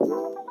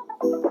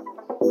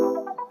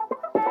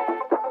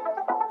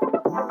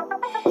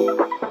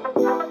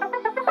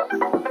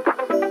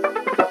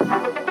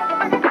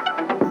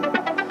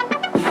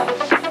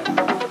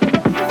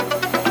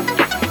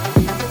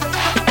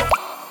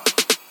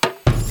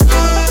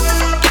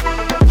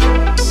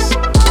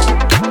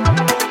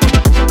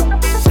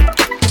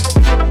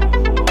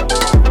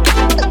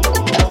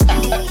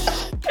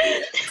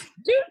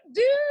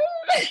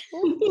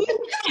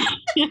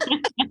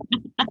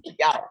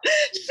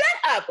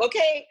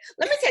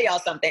let me tell y'all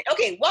something.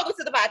 Okay, welcome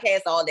to the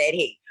podcast, All That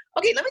Hate.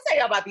 Okay, let me tell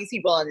y'all about these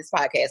people on this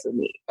podcast with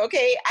me.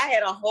 Okay, I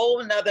had a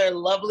whole nother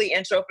lovely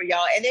intro for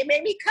y'all, and they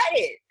made me cut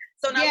it.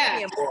 So now we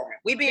being boring.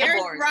 We being very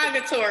boring.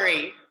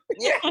 derogatory.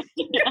 Yeah.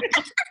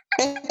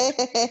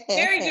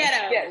 Very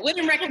ghetto. Yeah.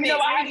 Wouldn't recommend. You know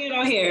why I get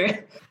on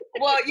here?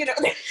 Well,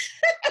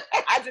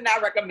 I do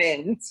not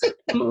recommend.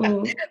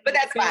 But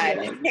that's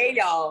fine. Hey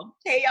y'all.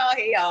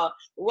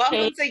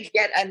 Welcome to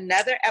yet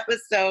another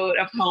episode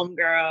of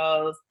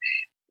Homegirls.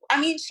 I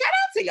mean, shout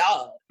out to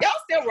y'all. Y'all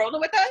still rolling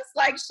with us?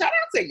 Like, shout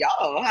out to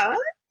y'all, huh?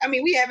 I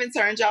mean, we haven't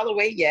turned y'all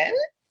away yet.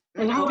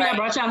 And I hope y'all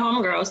brought y'all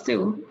homegirls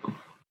too.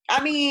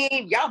 I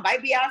mean, y'all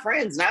might be our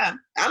friends now.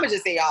 I'm going to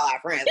just say y'all our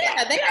friends.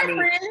 Yeah, they are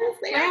friends.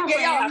 Y'all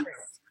are friends.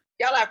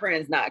 Y'all are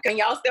friends now. Can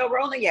y'all still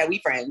rolling? Yeah, we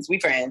friends.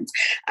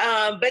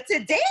 But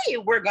today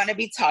we're going to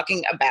be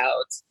talking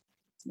about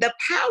the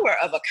power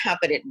of a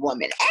confident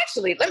woman.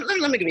 Actually, let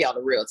me give y'all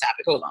the real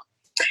topic. Hold on.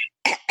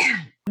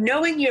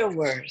 Knowing your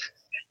worth.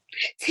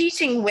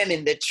 Teaching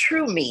women the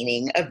true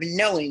meaning of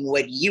knowing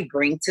what you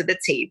bring to the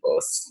table.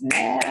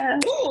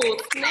 Snap. Ooh,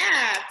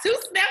 snap. 2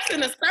 snaps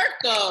in a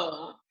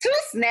circle. 2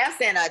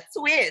 snaps and a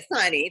twist,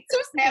 honey.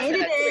 2 snaps and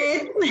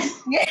a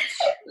twist. Yeah,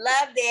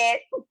 loved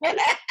it.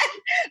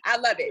 I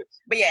love it.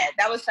 But yeah,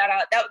 that was shout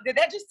out. Did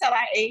that just tell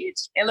our age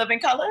in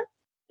Living Color?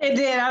 It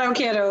did. I don't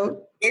care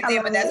though. It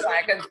did, but that's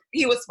fine because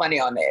he was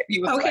funny on that.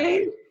 He was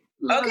okay.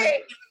 Funny.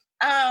 Okay.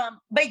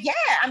 But yeah,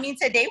 I mean,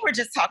 today we're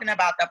just talking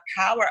about the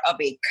power of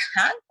a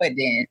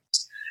confident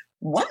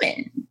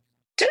woman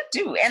to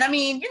do. And I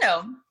mean,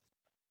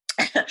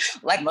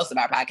 like most of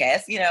our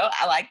podcasts,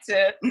 I like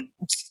to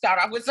start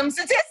off with some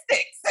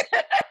statistics.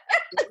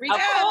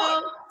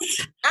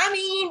 I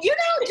mean,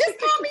 just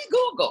call me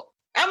Google.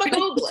 I'm a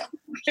Googler.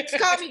 Just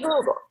call me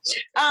Google.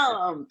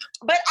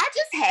 But I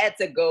just had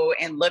to go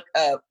and look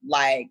up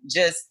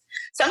just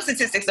some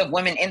statistics of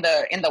women in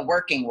the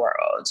working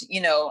world.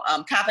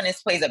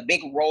 Confidence plays a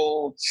big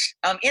role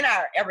in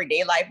our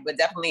everyday life, but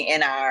definitely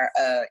in our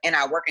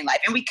working life.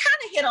 And we kind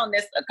of hit on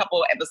this a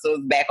couple of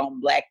episodes back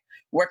on Black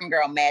Working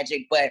Girl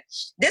Magic, but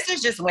this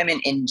is just women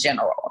in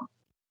general.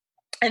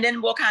 And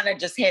then we'll kind of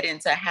just head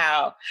into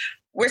how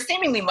we're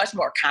seemingly much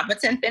more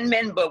competent than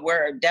men, but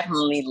we're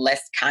definitely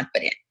less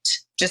confident.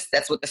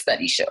 That's what the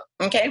studies show.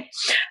 Okay.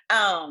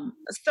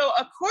 So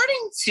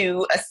according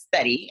to a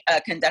study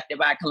conducted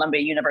by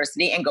Columbia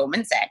University and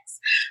Goldman Sachs,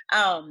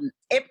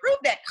 it proved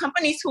that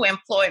companies who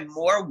employ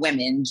more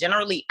women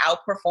generally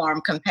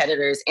outperform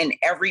competitors in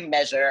every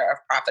measure of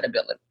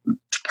profitability.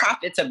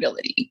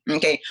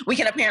 Okay. We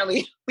can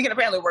apparently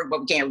work, but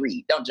we can't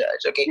read. Don't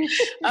judge. Okay.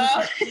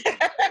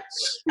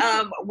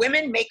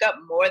 Women make up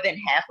more than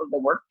half of the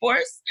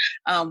workforce.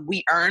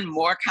 We earn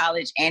more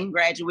college and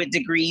graduate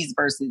degrees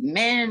versus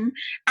men.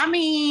 I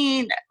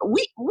mean,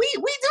 we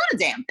do the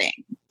damn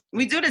thing.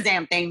 We do the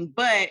damn thing,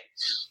 but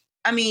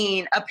I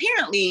mean,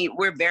 apparently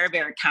we're very,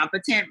 very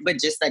competent, but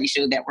just studies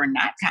show that we're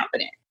not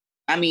competent.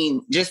 I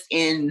mean, just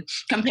in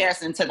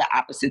comparison to the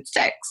opposite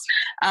sex.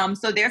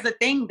 So there's a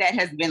thing that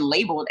has been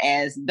labeled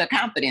as the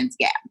confidence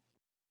gap.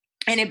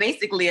 And it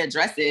basically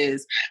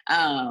addresses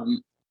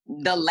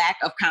the lack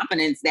of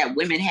confidence that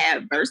women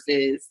have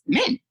versus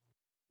men,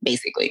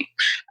 basically.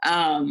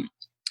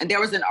 There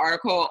was an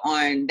article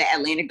on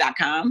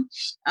theatlantic.com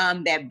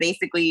that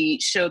basically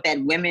showed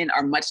that women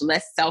are much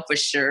less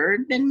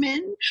self-assured than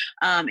men.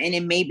 And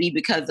it may be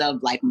because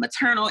of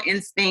maternal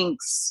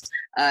instincts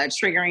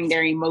triggering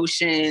their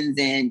emotions.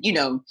 And,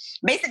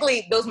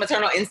 basically those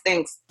maternal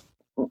instincts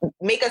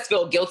make us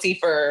feel guilty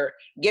for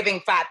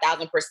giving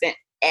 5,000%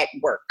 at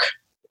work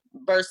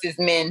versus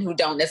men who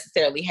don't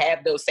necessarily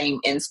have those same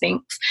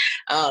instincts.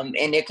 And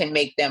it can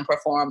make them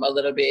perform a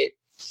little bit,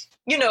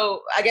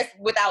 I guess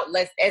without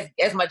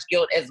as much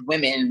guilt as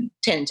women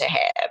tend to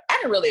have. I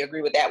didn't really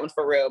agree with that one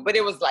for real, but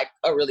it was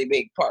a really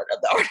big part of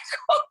the article.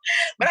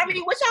 But I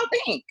mean, what y'all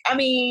think? I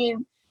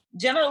mean,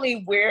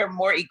 generally we're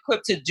more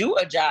equipped to do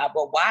a job,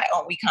 but why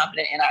aren't we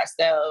confident in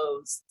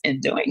ourselves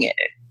in doing it?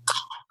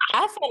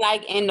 I feel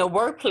like in the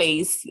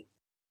workplace,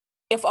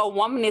 if a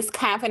woman is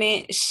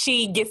confident,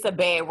 she gets a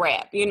bad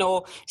rap.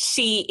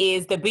 She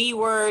is the B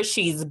word.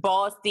 She's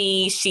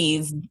bossy.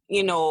 She's,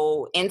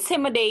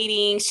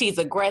 intimidating. She's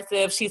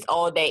aggressive. She's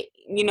all that,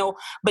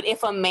 But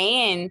if a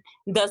man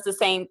does the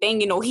same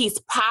thing, he's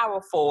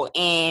powerful.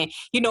 And,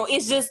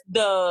 it's just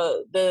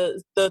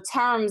the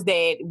terms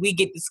that we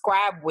get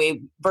described with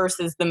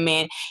versus the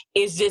men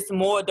is just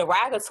more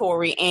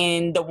derogatory.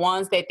 And the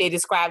ones that they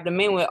describe the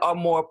men with are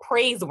more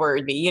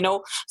praiseworthy,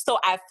 So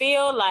I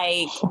feel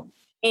like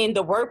in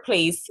the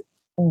workplace,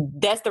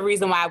 that's the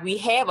reason why we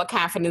have a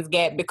confidence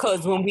gap,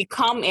 because when we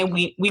come and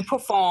we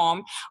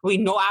perform, we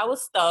know our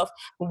stuff,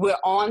 we're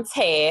on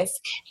task,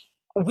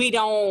 we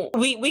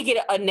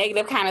get a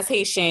negative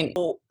connotation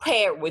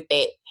paired with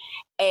that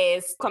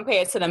as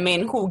compared to the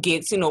men who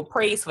gets,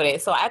 praise for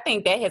that. So I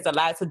think that has a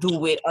lot to do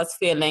with us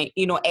feeling,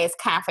 as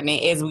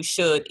confident as we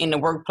should in the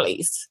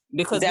workplace,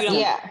 because we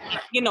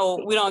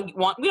don't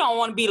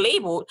want to be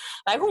labeled.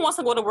 Like, who wants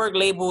to go to work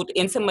labeled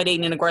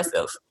intimidating and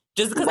aggressive?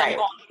 just because I'm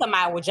going to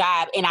my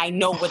job and I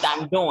know what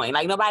I'm doing.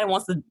 Like, nobody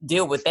wants to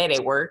deal with that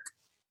at work.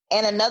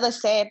 And another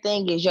sad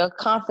thing is your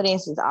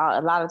confidence is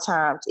a lot of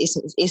times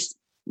it's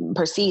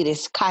perceived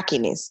as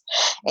cockiness.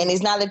 And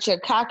it's not that you're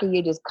cocky,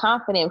 you're just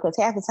confident, because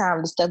half the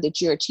time the stuff that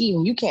you're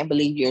achieving, you can't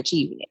believe you're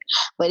achieving it.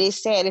 But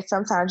it's sad that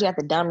sometimes you have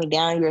to dumb it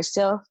down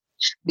yourself,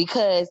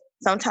 because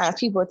sometimes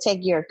people take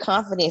your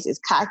confidence as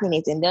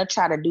cockiness and they'll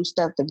try to do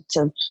stuff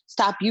to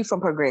stop you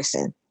from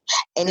progressing.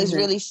 And it's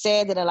really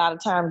sad that a lot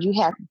of times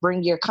you have to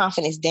bring your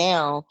confidence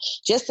down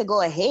just to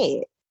go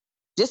ahead.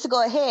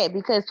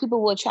 Because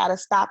people will try to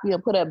stop you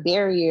and put up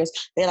barriers.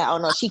 They're like, oh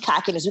no, she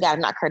cockiness, you got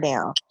to knock her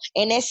down.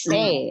 And that's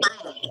sad.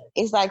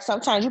 It's like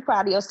sometimes you're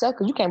proud of yourself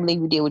because you can't believe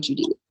you did what you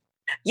did.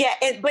 Yeah,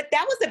 but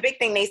that was a big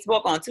thing they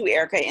spoke on too,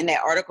 Erica, in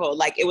that article.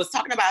 Like, it was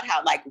talking about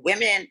how, like,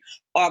 women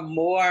are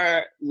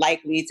more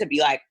likely to be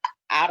like,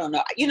 I don't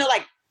know,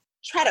 like,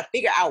 try to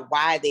figure out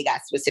why they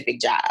got specific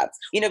jobs.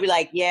 Be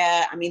like,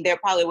 yeah, I mean, there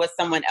probably was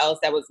someone else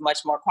that was much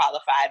more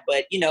qualified,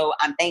 but,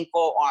 I'm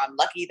thankful or I'm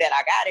lucky that I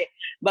got it.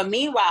 But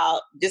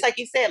meanwhile, just like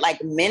you said,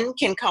 like, men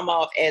can come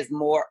off as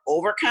more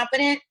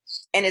overconfident,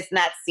 and it's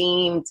not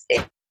seen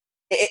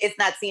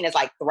as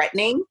like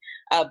threatening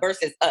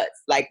versus us.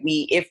 Like,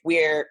 if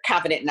we're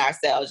confident in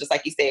ourselves, just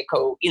like you said,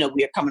 Cole,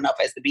 we're coming off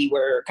as the B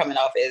word, coming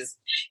off as,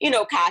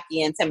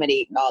 cocky,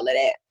 intimidating, all of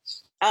that.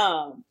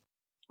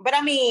 But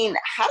I mean,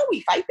 how do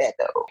we fight that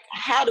though?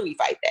 How do we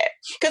fight that?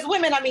 Because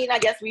women, I mean, I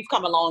guess we've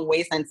come a long way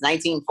since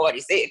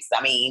 1946.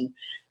 I mean,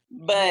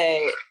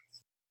 but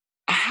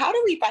how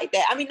do we fight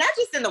that? I mean, not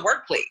just in the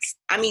workplace.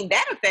 I mean,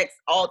 that affects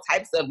all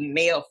types of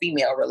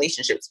male-female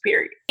relationships,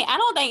 period. I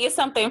don't think it's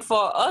something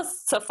for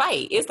us to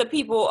fight. It's the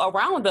people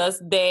around us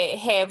that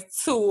have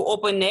to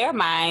open their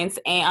minds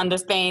and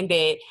understand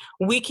that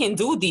we can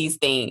do these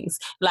things.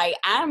 Like,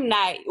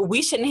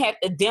 we shouldn't have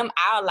to dim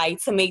our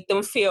light to make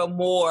them feel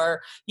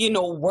more,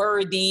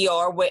 worthy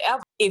or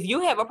whatever. If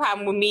you have a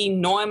problem with me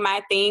knowing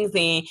my things,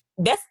 and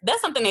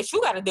that's something that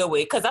you got to deal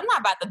with, because I'm not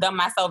about to dumb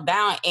myself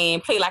down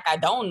and play like I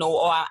don't know,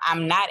 or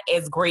I'm not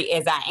as great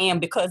as I am,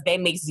 because that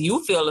makes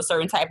you feel a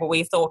certain type of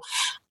way. So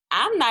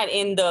I'm not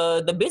in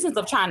the business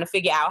of trying to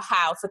figure out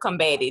how to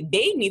combat it.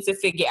 They need to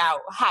figure out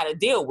how to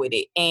deal with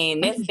it.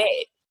 And that's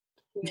that.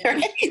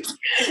 Right?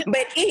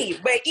 But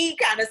E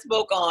kind of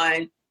spoke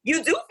on,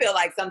 you do feel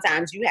like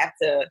sometimes you have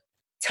to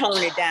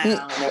tone it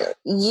down.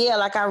 Yeah,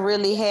 like I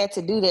really had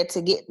to do that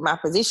to get my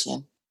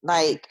position.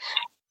 Like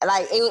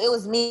it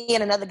was me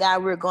and another guy,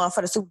 we were going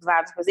for the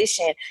supervisor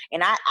position,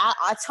 and I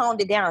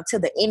toned it down to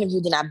the interview,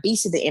 then I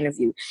beasted the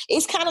interview.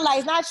 It's kind of like,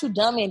 it's not you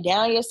dumbing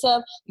down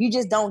yourself, you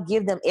just don't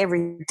give them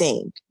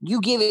everything. You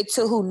give it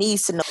to who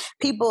needs to know.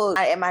 People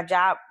at my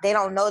job, they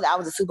don't know that I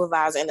was a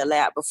supervisor in the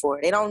lab before.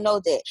 They don't know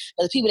that.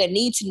 But the people that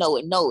need to know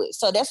it.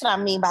 So that's what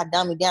I mean by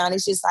dumbing down.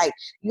 It's just like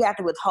you have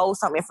to withhold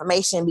some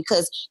information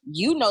because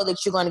you know that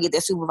you're going to get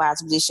that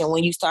supervisor position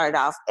when you started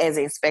off as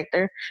an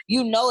inspector.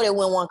 You know that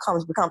when one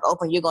becomes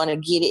open, you're going to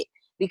get it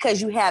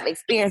because you have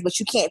experience, but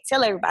you can't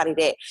tell everybody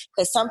that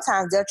because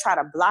sometimes they'll try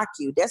to block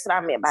you. That's what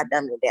I meant by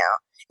dumbing it down.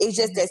 It's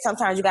just that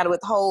sometimes you got to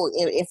withhold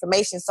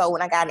information. So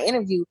when I got an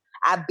interview,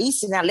 I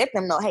beasted and I let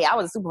them know, hey, I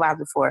was a supervisor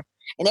before.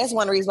 And that's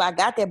one of the reasons why I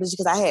got that, was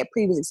because I had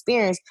previous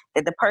experience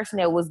that the person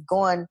that was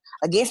going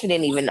against me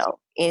didn't even know.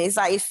 And it's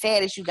like, it's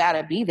sad that you got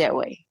to be that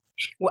way.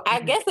 Well, I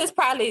guess it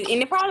probably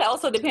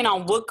also depends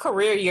on what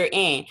career you're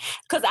in.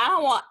 Because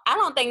I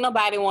don't think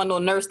nobody want no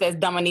nurse that's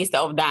dumbing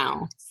themselves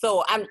down.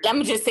 So I'm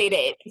gonna just say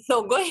that.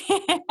 So go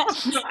ahead.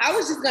 No, I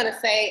was just gonna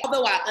say,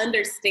 although I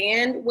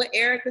understand what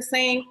Eric is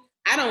saying,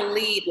 I don't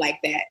lead like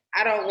that.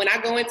 When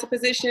I go into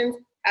positions,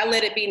 I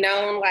let it be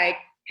known like,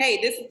 hey,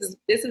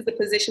 this is the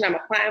position I'm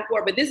applying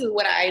for, but this is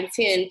what I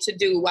intend to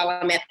do while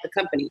I'm at the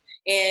company.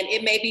 And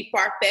it may be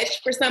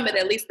far-fetched for some, but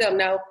at least they'll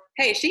know,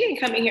 hey, she ain't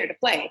coming here to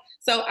play.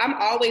 So I'm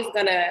always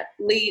going to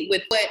lead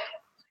with what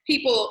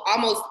people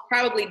almost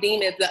probably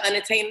deem as the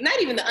unattainable,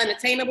 not even the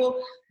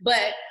unattainable,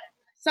 but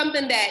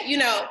something that,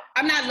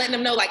 I'm not letting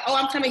them know like, oh,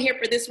 I'm coming here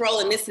for this role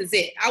and this is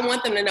it. I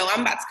want them to know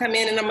I'm about to come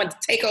in and I'm going to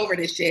take over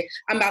this shit.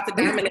 I'm about to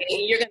dominate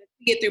and you're going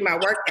to see it through my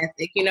work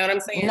ethic. You know what I'm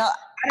saying? No,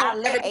 I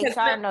let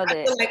HR know that.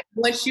 I feel like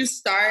once you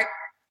start,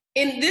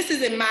 and this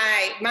is in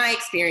my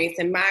experience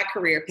and my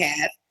career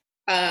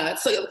path.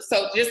 So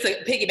just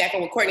to piggyback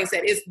on what Courtney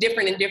said, it's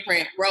different in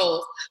different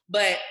roles.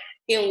 But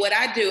in what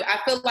I do, I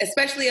feel like,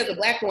 especially as a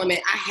Black woman,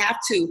 I have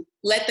to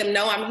let them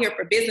know I'm here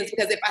for business,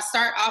 because if I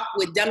start off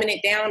with dumbing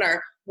it down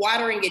or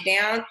watering it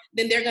down,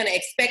 then they're going to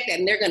expect that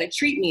and they're going to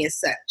treat me as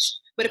such.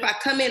 But if I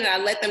come in and I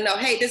let them know,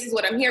 hey, this is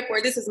what I'm here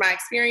for. This is my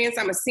experience.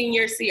 I'm a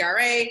senior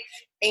CRA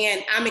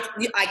and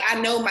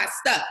I know my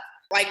stuff.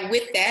 Like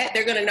with that,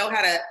 they're going to know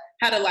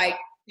how to like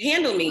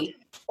handle me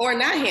or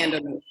not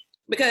handle me.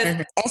 Because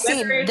and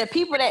see,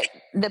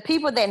 the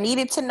people that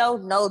needed to know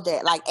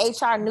that. Like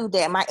HR knew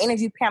that. My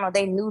interview panel,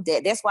 they knew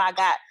that. That's why I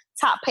got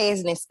top pay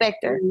as an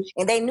inspector. Mm-hmm.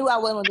 And they knew I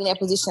wasn't going to be in that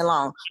position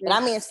long. But I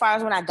mean, as far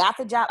as when I got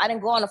the job, I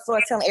didn't go on the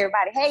floor telling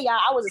everybody, hey, y'all,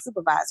 I was a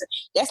supervisor.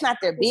 That's not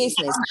their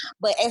business.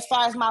 But as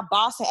far as my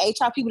boss and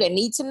HR people that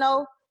need to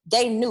know,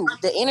 they knew.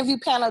 The interview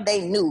panel,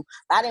 they knew.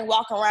 I didn't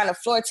walk around the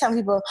floor telling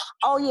people,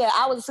 oh yeah,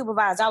 I was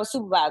supervised.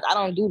 I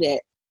don't do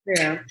that.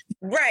 Yeah.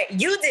 Right.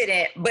 You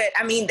didn't, but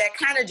I mean, that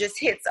kind of just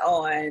hits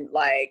on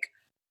like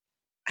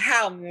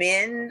how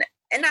men,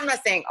 and I'm not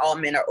saying all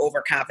men are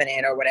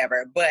overconfident or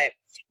whatever, but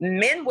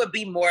men would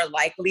be more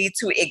likely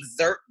to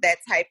exert that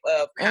type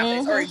of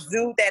confidence or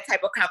exude that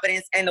type of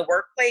confidence in the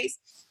workplace.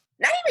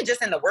 Not even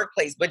just in the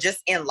workplace, but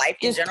just in life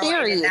in general.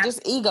 Period.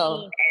 Just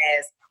ego.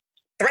 As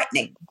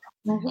threatening.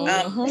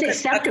 It's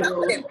acceptable. A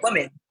confident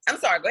woman. I'm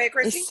sorry, go ahead,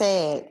 Chrissy. It's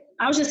sad.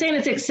 I was just saying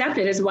it's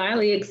accepted. It's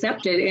widely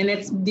accepted. And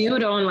it's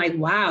viewed on like,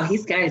 wow,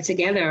 he's got it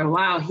together.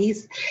 Wow,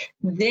 he's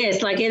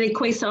this. Like it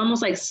equates to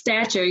almost like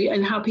stature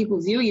and how people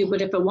view you.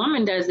 But if a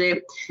woman does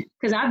it,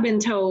 because I've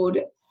been told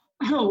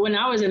when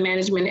I was in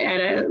management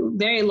at a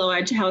very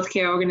large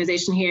healthcare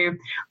organization here,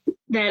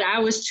 that I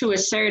was too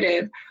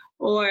assertive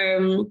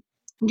or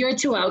you're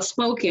too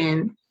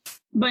outspoken.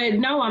 But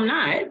no, I'm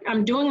not.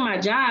 I'm doing my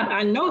job.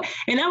 I know.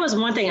 And that was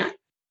one thing.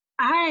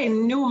 I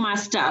knew my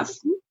stuff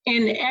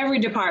in every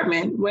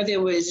department, whether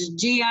it was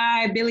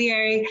GI,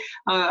 biliary,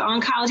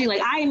 oncology,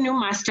 like I knew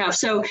my stuff.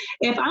 So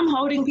if I'm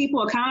holding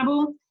people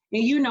accountable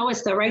and you know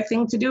it's the right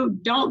thing to do,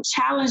 don't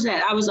challenge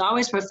that. I was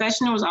always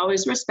professional, was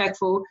always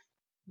respectful,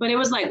 but it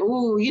was like,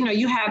 ooh, you know,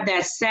 you have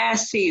that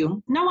sass to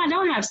you. No, I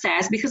don't have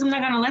sass because I'm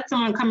not going to let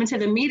someone come into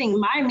the meeting,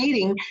 my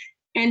meeting,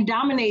 and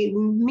dominate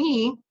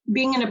me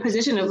being in a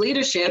position of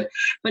leadership.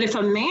 But if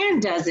a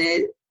man does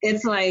it,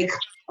 it's like,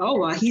 oh,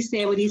 well, he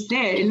said what he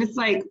said. And it's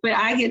like, but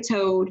I get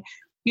told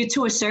you're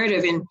too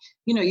assertive and,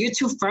 you know, you're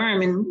too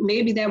firm and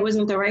maybe that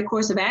wasn't the right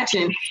course of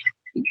action.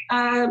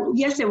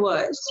 Yes, it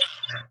was,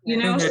 you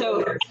know,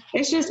 so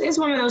it's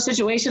one of those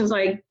situations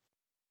like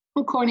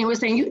Courtney was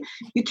saying,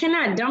 you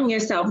cannot dumb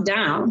yourself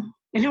down.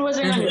 And I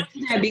wasn't going to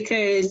do that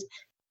because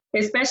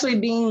especially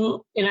being,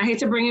 and I hate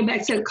to bring it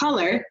back to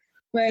color,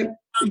 but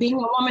being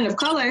a woman of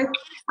color,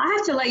 I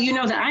have to let you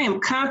know that I am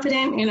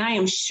confident and I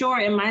am sure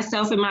in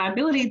myself and my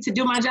ability to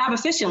do my job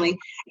efficiently.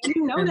 And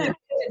you know that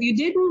if you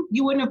didn't,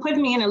 you wouldn't have put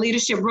me in a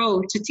leadership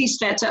role to teach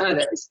that to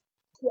others.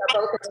 We are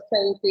both in the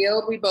same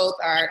field. We both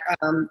are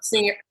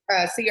senior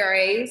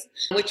CRAs,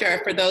 which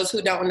are, for those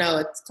who don't know,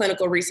 it's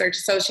clinical research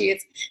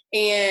associates.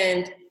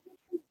 And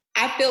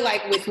I feel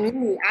like with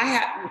me, I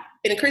have,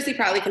 and Chrissy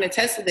probably can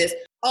attest to this,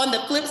 on the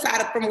flip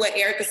side of from what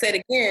Erica said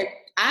again,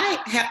 I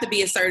have to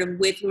be assertive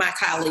with my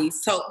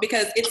colleagues. So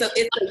because it's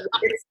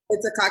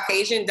a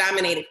Caucasian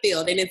dominated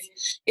field and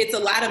it's a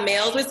lot of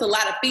males, but it's a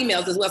lot of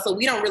females as well. So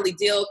we don't really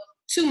deal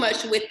too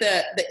much with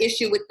the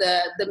issue with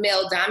the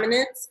male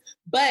dominance.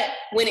 But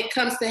when it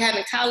comes to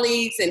having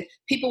colleagues and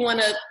people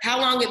want to, how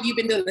long have you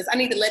been doing this? I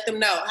need to let them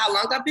know how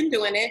long I've been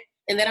doing it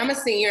and that I'm a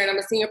senior and I'm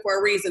a senior for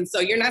a reason. So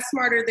you're not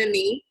smarter than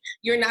me.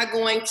 You're not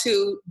going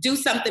to do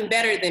something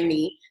better than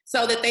me,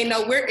 so that they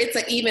know it's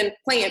an even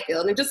playing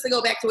field. And just to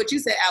go back to what you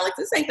said, Alex,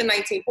 this ain't the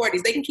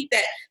 1940s. They can keep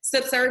that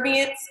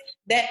subservience,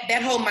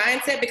 that whole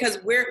mindset, because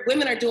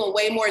women are doing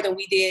way more than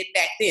we did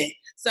back then.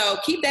 So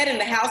keep that in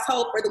the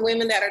household for the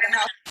women that are the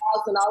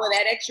households and all of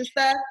that extra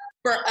stuff.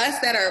 For us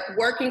that are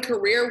working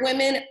career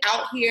women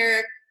out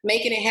here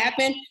making it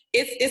happen,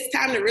 it's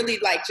time to really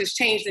like just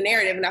change the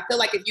narrative. And I feel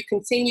like if you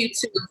continue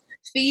to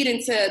feed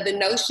into the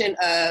notion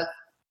of,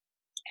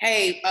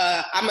 hey,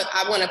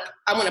 I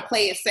want to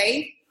play it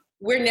safe,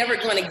 we're never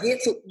going to get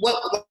to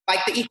what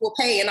like the equal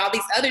pay and all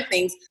these other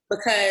things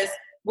because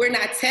we're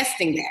not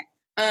testing that.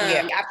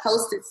 I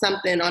posted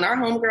something on our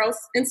Homegirls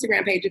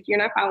Instagram page. If you're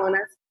not following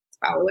us,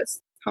 follow us,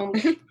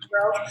 Homegirls.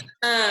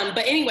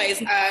 But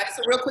anyways, it's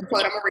a real quick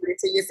quote. I'm going to read it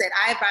to you. It said,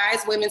 I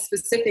advise women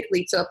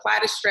specifically to apply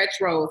to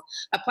stretch roles.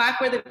 Apply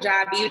for the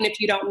job even if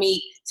you don't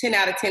meet 10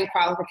 out of 10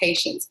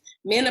 qualifications.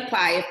 Men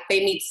apply if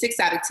they meet 6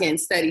 out of 10,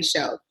 studies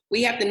show.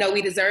 We have to know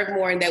we deserve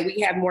more and that we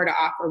have more to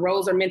offer.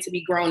 Roles are meant to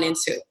be grown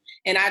into.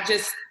 And I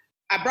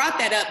brought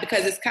that up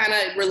because it's kind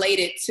of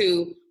related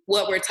to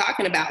what we're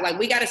talking about. Like,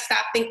 we got to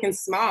stop thinking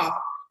small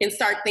and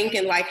start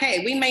thinking like,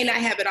 hey, we may not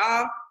have it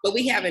all, but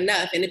we have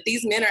enough. And if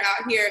these men are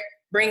out here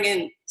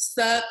bringing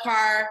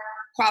subpar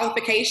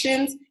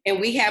qualifications and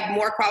we have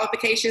more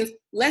qualifications,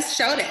 let's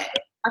show that.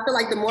 I feel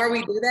like the more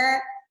we do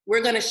that,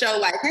 we're going to show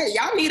like, hey,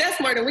 y'all need us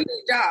more than we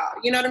need y'all.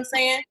 You know what I'm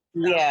saying?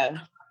 Yeah.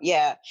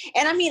 Yeah.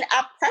 And I mean,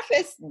 I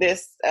preface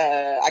this,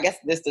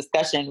 this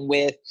discussion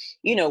with,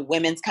 you know,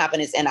 women's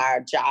confidence in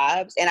our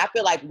jobs. And I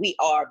feel like we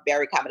are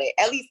very confident,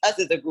 at least us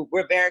as a group,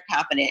 we're very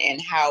confident in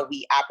how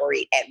we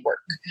operate at work.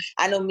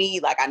 I know me,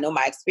 like I know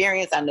my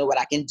experience. I know what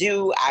I can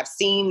do. I've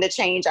seen the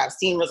change. I've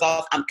seen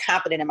results. I'm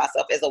confident in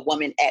myself as a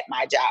woman at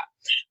my job.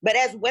 But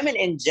as women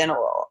in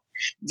general,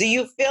 do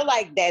you feel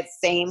like that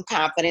same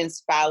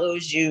confidence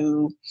follows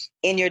you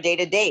in your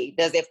day-to-day?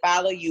 Does it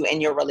follow you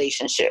in your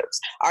relationships?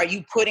 Are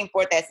you putting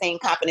forth that same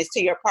confidence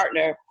to your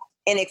partner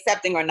in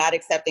accepting or not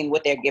accepting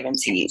what they're giving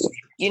to you?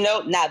 You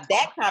know, now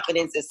that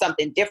confidence is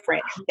something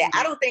different that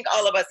I don't think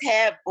all of us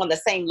have on the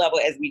same level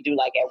as we do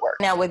like at work.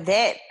 Now with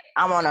that,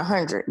 I'm on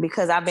 100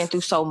 because I've been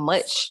through so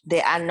much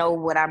that I know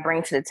what I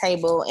bring to the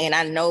table and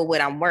I know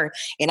what I'm worth.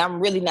 And I'm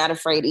really not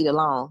afraid to eat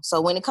alone.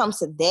 So when it comes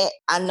to that,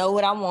 I know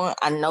what I want.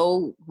 I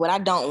know what I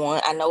don't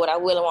want. I know what I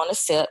will and want to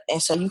accept.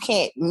 And so you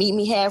can't meet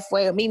me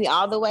halfway or meet me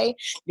all the way.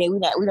 Then we're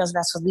not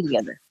supposed to be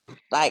together.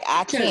 Like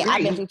I can't.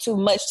 I've been through too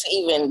much to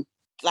even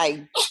like.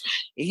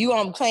 If you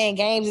want playing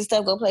games and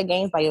stuff, go play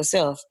games by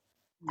yourself.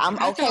 I'm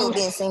okay with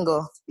being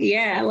single.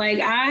 Yeah,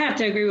 like I have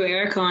to agree with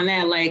Erica on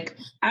that. Like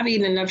I've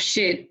eaten enough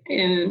shit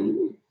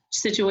in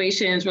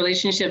situations,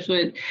 relationships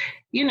with,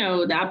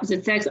 the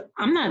opposite sex.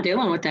 I'm not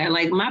dealing with that.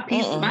 Like my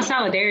peace, my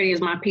solidarity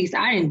is my peace.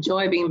 I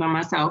enjoy being by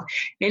myself.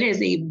 It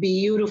is a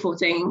beautiful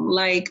thing.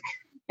 Like,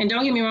 and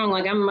don't get me wrong,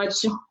 like I'm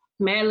much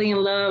madly in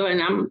love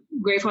and I'm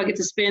grateful I get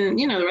to spend,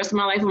 the rest of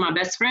my life with my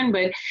best friend.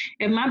 But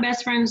if my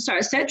best friend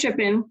starts set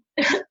tripping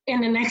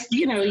in the next,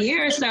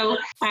 year or so,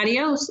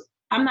 adios.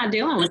 I'm not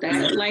dealing with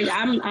that. Like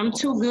I'm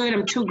too good.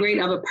 I'm too great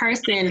of a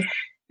person,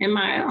 and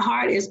my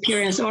heart is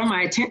pure, and so are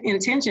my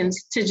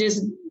intentions to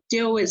just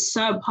deal with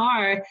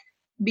subpar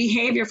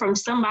behavior from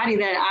somebody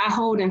that I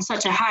hold in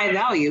such a high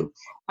value.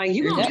 Like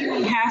you're gonna meet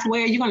me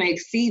halfway, you're gonna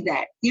exceed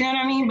that. You know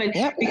what I mean?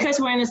 But because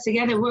we're in this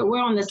together,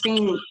 we're on the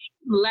same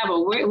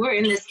level. We're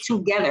in this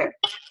together.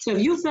 So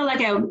if you feel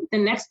like at the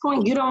next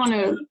point you don't want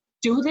to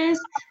do this,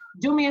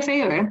 do me a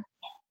favor.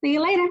 See you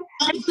later.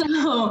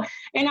 So,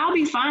 and I'll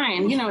be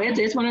fine.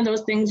 It's one of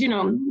those things, it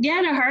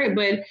hurt,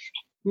 but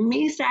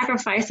me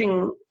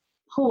sacrificing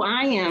who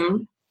I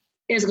am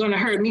is going to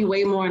hurt me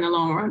way more in the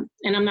long run.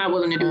 And I'm not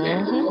willing to do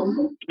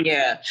that.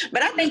 Yeah.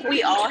 But I think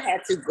we all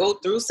had to go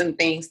through some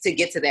things to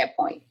get to that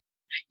point.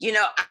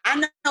 I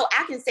know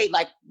I can say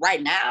like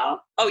right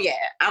now, oh yeah,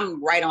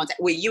 I'm right on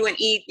with you and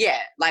Eve. Yeah.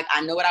 Like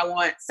I know what I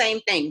want. Same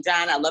thing.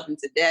 John, I love him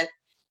to death.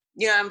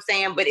 You know what I'm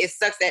saying? But it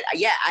sucks that,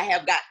 I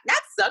have got, not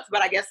sucks,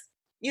 but I guess,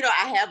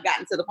 I have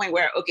gotten to the point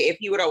where, okay, if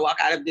he were to walk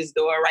out of this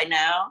door right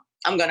now,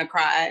 I'm going to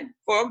cry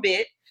for a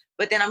bit,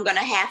 but then I'm going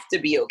to have to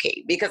be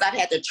okay because I've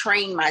had to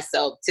train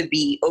myself to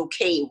be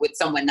okay with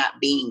someone not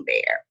being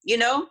there,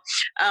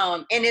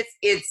 and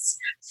it's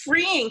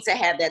freeing to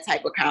have that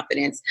type of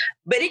confidence,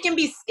 but it can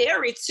be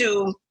scary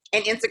to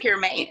an insecure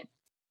man.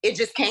 It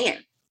just can,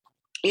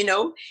 and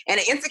an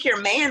insecure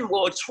man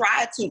will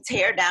try to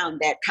tear down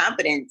that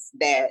confidence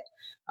that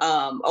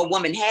a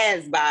woman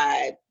has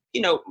by,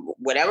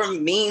 whatever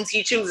means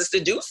he chooses to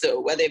do so,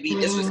 whether it be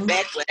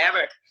disrespect,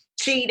 whatever,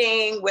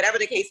 cheating, whatever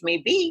the case may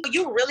be.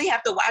 You really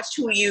have to watch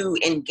who you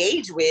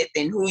engage with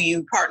and who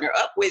you partner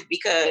up with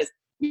because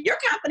your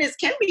confidence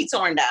can be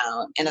torn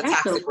down in a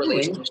toxic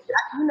relationship.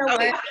 You know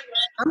what?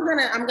 I'm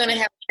gonna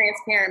have a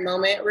transparent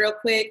moment real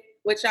quick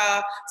with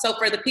y'all. So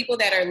for the people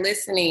that are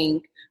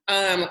listening,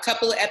 a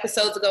couple of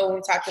episodes ago when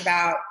we talked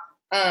about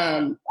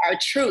our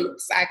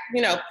truths, I,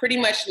 pretty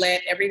much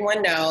let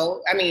everyone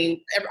know,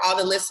 all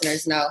the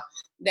listeners know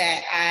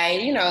that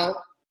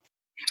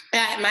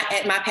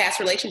my past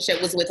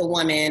relationship was with a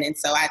woman. And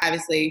so I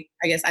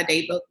guess I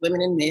date both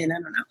women and men. I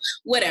don't know,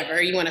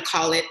 whatever you want to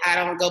call it. I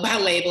don't go by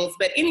labels,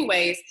 but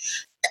anyways,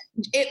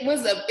 it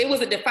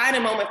was a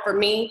defining moment for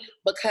me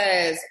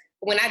because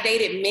when I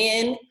dated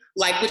men,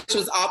 which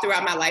was all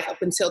throughout my life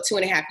up until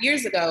 2.5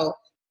 years ago,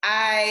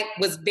 I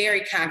was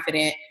very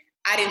confident.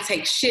 I didn't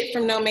take shit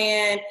from no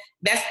man.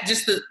 That's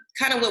just the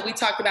kind of what we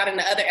talked about in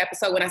the other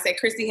episode when I said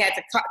Christy had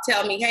to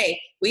tell me, hey,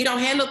 we don't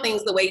handle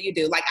things the way you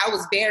do. Like I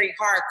was very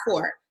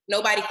hardcore.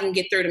 Nobody can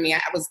get through to me. I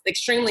was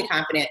extremely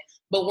confident.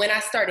 But when I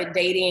started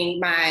dating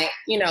my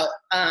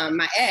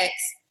ex,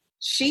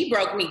 she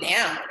broke me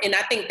down. And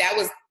I think that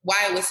was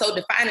why it was so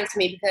defining to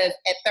me because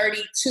at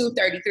 32,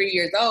 33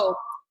 years old,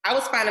 I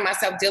was finding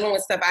myself dealing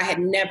with stuff I had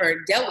never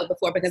dealt with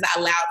before because I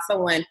allowed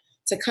someone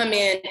to come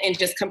in and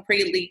just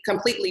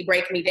completely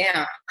break me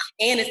down.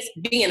 And it's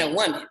being a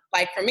woman.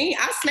 Like for me,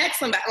 I smack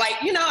somebody.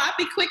 I'd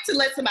be quick to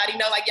let somebody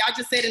know, like y'all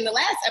just said in the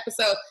last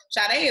episode,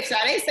 if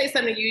Sade say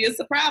something to you, it's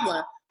a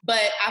problem.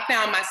 But I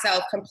found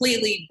myself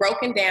completely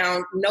broken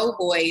down, no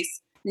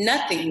voice,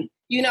 nothing.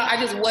 I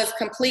just was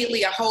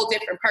completely a whole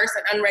different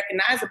person,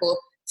 unrecognizable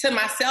to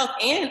myself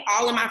and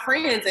all of my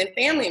friends and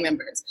family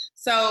members.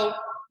 So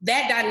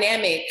that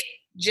dynamic,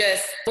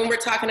 just when we're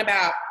talking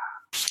about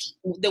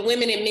the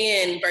women and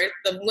men,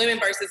 the women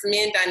versus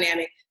men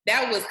dynamic,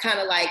 that was kind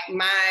of like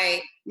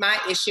my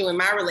issue in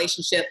my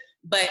relationship.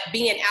 But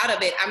being out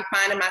of it, I'm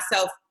finding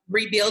myself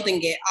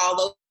rebuilding it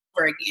all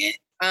over again.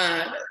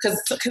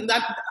 Because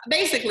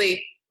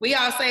basically, we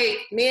all say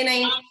men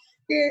ain't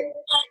shit.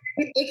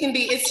 It can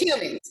be, it's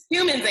humans.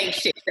 Humans ain't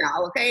shit,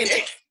 y'all,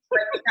 okay?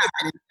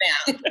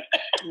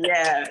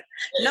 Yeah.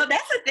 No,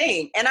 that's the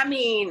thing. And I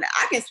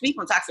can speak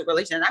on toxic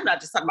relations. I'm not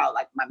just talking about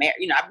like my marriage.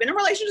 I've been in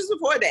relationships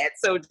before that.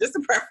 So just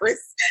a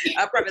preface,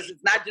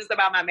 it's not just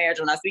about my marriage.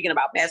 I'm not speaking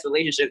about past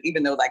relationships,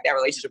 even though like that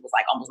relationship was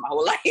like almost my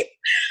whole life.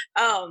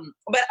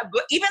 But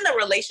even the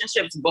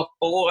relationships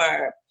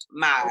before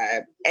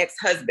my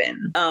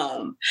ex-husband,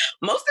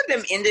 most of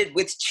them ended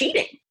with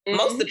cheating.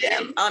 Most of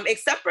them,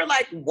 except for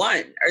like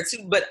one or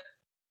two. But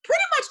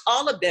pretty much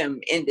all of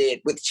them ended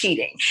with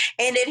cheating.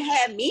 And it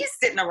had me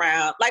sitting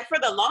around, like for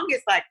the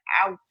longest, like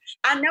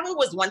I never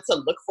was one to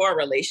look for a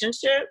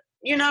relationship,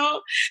 you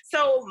know?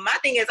 So my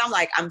thing is, I'm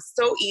like, I'm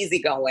so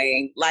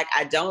easygoing. Like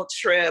I don't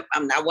trip.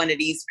 I'm not one of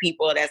these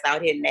people that's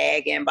out here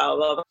nagging, blah,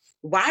 blah, blah.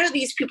 Why are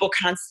these people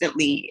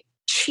constantly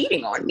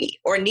cheating on me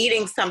or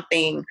needing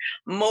something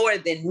more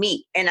than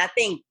me? And I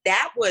think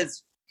that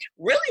was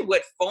really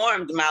what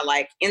formed my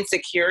like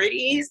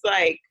insecurities,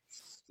 like,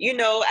 you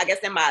know, I guess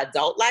in my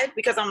adult life,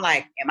 because I'm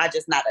like, am I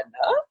just not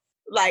enough?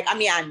 Like, I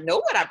mean, I know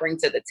what I bring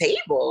to the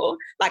table.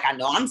 Like, I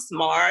know I'm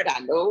smart. I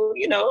know,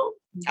 you know,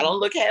 I don't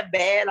look half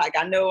bad. Like,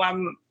 I know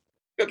I'm,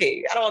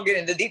 okay, I don't want to get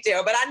into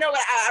detail, but I know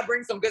I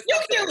bring some good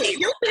stuff to the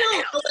table. You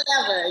cute or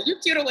whatever. You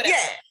cute or whatever.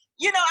 Yeah.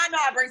 You know, I know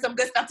I bring some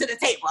good stuff to the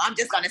table. I'm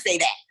just going to say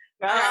that.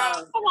 Come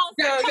on,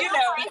 so, come you on,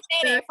 know, friend, say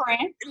that,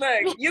 friend.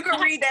 Look, you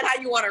can read that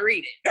how you want to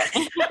read it.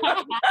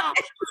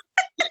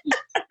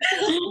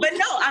 But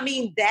no, I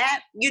mean,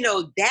 that, you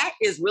know, that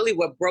is really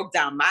what broke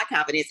down my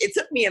confidence. It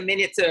took me a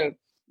minute to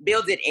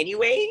build it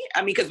anyway.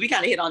 I mean, because we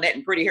kind of hit on that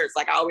in Pretty Hurts.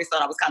 Like, I always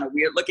thought I was kind of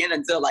weird looking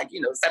until like,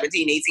 you know,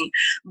 17, 18.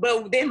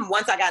 But then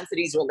once I got into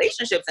these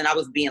relationships and I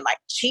was being like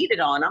cheated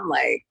on, I'm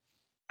like,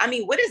 I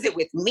mean, what is it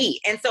with me?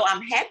 And so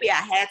I'm happy I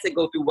had to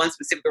go through one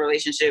specific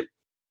relationship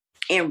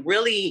and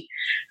really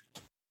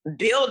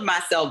build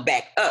myself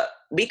back up,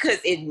 because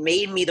it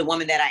made me the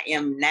woman that I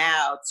am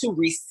now to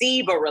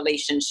receive a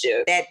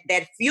relationship that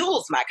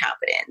fuels my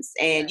confidence.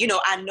 And, you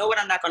know, I know what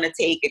I'm not going to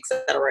take, et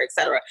cetera, et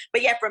cetera.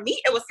 But yeah, for me,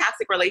 it was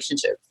toxic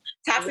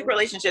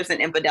relationships and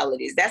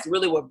infidelities. That's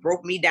really what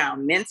broke me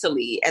down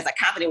mentally as a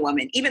confident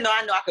woman. Even though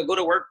I know I could go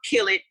to work,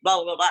 kill it, blah,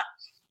 blah, blah, blah,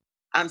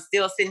 I'm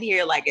still sitting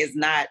here like it's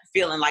not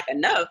feeling like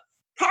enough.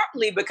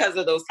 Partly because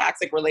of those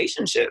toxic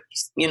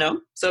relationships, you know?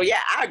 So yeah,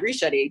 I agree,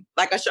 Shadi.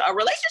 Like a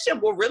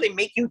relationship will really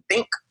make you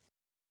think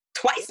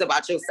twice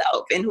about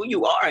yourself and who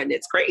you are, and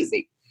it's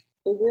crazy.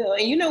 It will.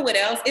 And you know what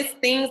else? It's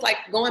things like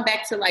going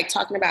back to like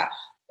talking about,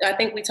 I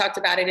think we talked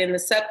about it in the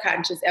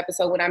subconscious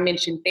episode when I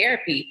mentioned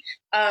therapy.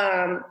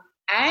 I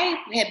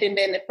had been,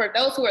 for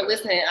those who are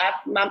listening,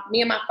 my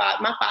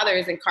father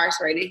is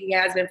incarcerated. He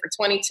has been for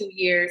 22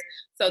 years.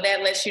 So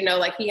that lets you know,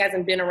 like, he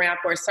hasn't been around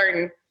for a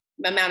certain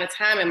amount of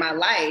time in my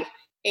life.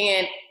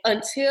 And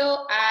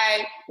until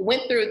I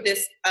went through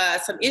this,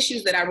 some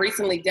issues that I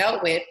recently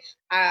dealt with,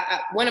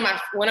 one of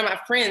my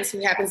friends who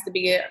happens to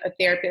be a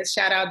therapist,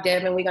 shout out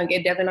Devin, we're gonna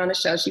get Devin on the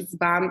show. She's a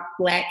bomb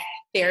Black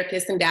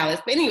therapist in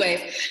Dallas. But anyways,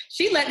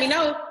 she let me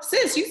know,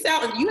 sis, you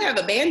have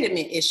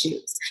abandonment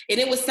issues. And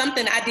it was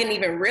something I didn't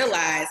even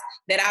realize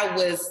that I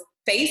was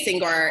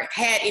facing or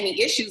had any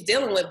issues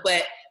dealing with.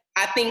 But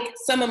I think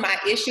some of my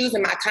issues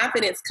and my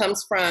confidence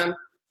comes from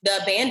the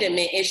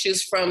abandonment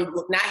issues from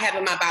not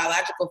having my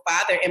biological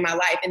father in my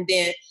life, and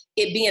then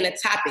it being a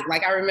topic.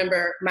 Like, I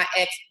remember my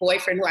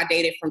ex-boyfriend who I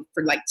dated for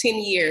like 10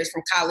 years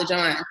from college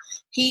on,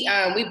 we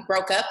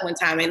broke up one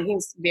time, and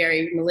he's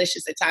very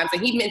malicious at times.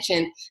 And he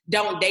mentioned,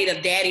 don't date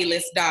a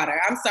daddyless daughter.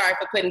 I'm sorry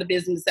for putting the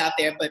business out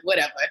there, but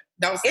whatever.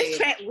 Don't say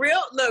it.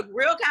 Real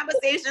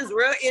conversations,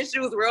 real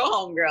issues, real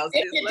homegirls.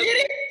 If you did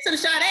it to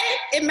Sade,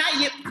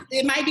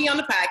 it might be on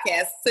the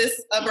podcast,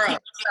 sis bro.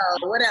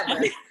 So whatever.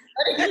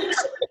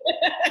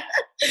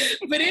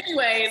 But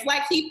anyways,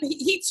 like he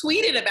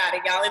tweeted about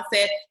it, y'all, and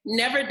said,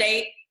 never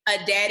date a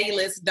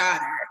daddyless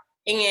daughter.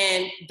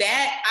 And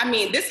that, I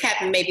mean, this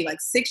happened maybe like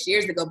 6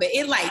 years ago, but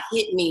it like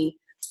hit me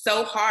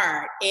so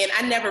hard. And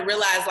I never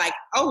realized, like,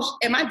 oh,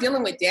 am I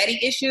dealing with daddy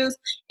issues?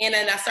 And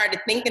then I started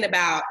thinking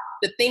about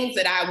the things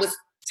that I was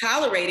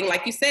tolerating.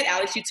 Like you said,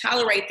 Alex, you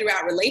tolerate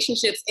throughout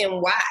relationships,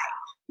 and why,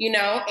 you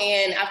know?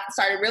 And I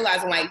started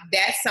realizing, like,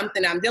 that's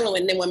something I'm dealing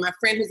with. And then when my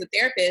friend who's a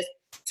therapist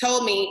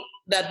told me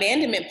the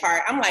abandonment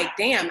part, I'm like,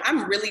 damn,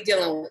 I'm really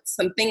dealing with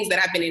some things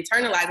that I've been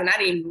internalizing I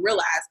didn't even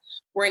realize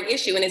were an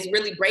issue, and it's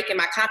really breaking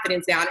my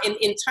confidence down. And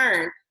in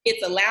turn,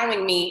 it's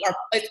allowing me, or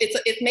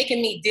it's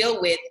making me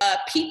deal with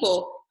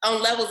people on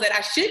levels that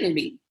I shouldn't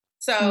be.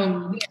 So all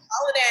of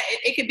that,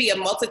 it could be a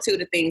multitude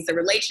of things, the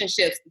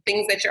relationships, the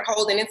things that you're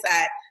holding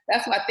inside.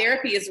 That's why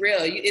therapy is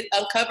real. It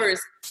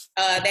uncovers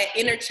that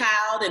inner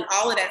child and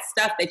all of that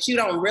stuff that you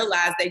don't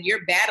realize that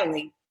you're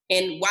battling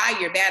and why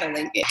you're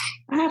battling it.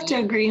 I have to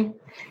agree.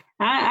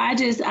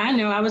 I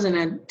know I was in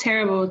a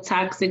terrible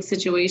toxic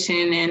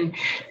situation, and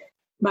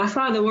by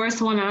far the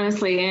worst one,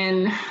 honestly.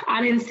 And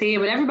I didn't see it,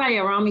 but everybody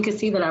around me could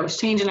see that I was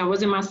changing. I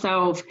wasn't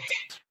myself.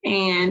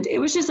 And it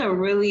was just a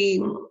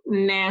really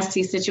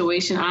nasty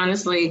situation,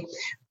 honestly.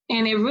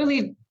 And it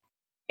really,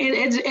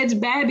 it's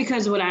bad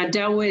because what I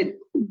dealt with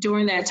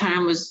during that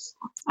time was,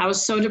 I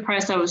was so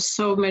depressed. I was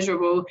so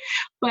miserable.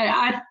 But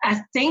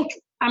I think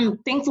I'm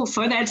thankful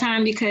for that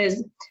time,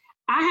 because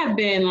I have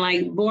been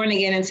like born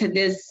again into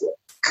this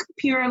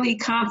purely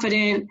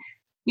confident,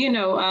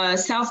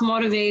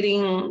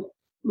 self-motivating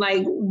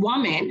like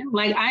woman.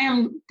 Like, I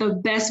am the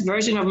best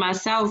version of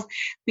myself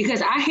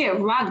because I hit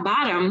rock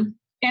bottom,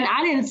 and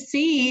I didn't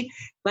see,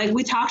 like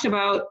we talked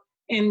about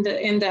in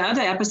the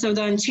other episode,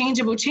 the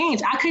unchangeable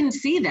change. I couldn't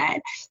see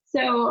that.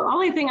 So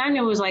only thing I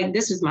knew was like,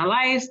 this is my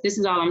life. This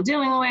is all I'm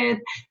dealing with.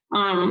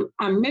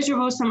 I'm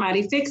miserable.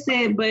 Somebody fix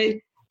it. But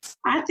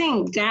I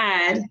thank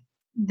God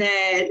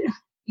that,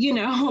 you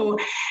know,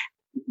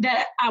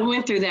 that I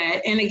went through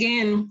that. And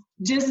again,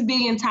 just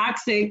being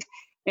toxic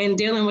and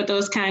dealing with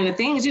those kind of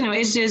things, you know,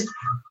 it's just,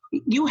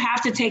 you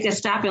have to take a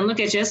stop and look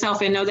at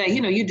yourself and know that,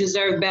 you know, you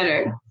deserve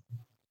better.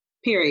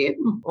 Period.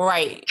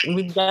 Right.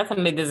 We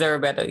definitely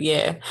deserve better.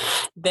 Yeah.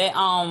 That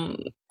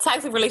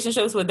toxic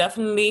relationships will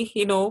definitely,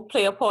 you know,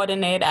 play a part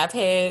in that. I've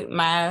had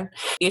my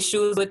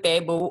issues with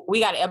that, but we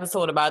got an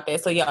episode about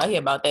that, so y'all hear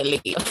about that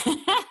later.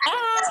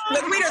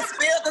 Look, we done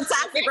spilled the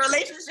toxic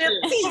relationship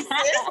pieces.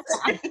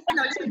 You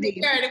know, you be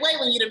carried away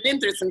when you've been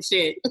through some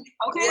shit.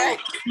 Okay.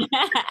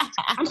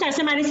 I'm sorry,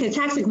 somebody said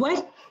toxic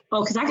what?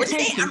 Oh, because I can tell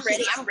you. I'm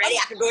ready.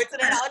 I can go into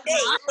that all day.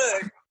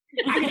 Look.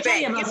 I can tell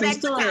you about some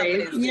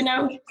stories, you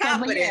know?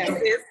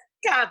 Confidence is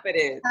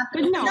confidence.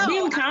 But no,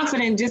 being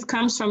confident just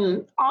comes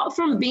from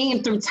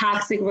being through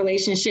toxic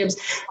relationships,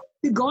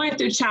 going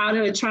through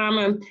childhood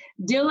trauma,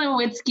 dealing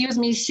with,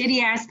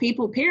 shitty ass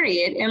people,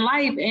 period, in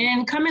life,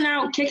 and coming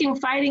out, kicking,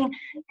 fighting,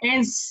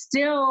 and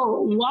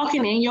still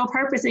walking in your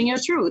purpose and your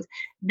truth.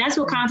 That's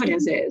what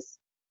confidence is.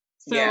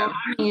 So,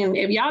 I mean,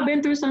 if y'all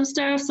been through some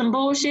stuff, some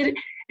bullshit,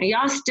 and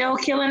y'all still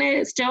killing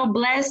it, still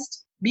blessed,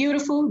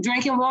 beautiful,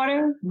 drinking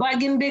water, butt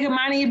getting bigger,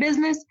 minding your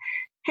business,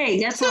 hey,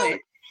 guess what?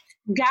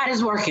 God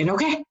is working,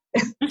 okay?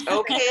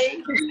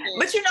 Okay.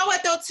 But you know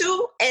what, though,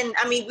 too? And,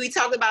 I mean, we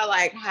talked about,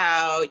 like,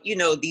 how, you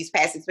know, these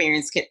past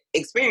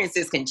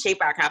experiences can shape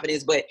our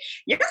confidence, but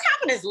your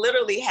confidence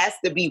literally has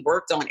to be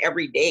worked on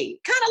every day.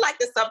 Kind of like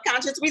the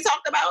subconscious we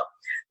talked about.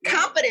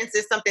 Confidence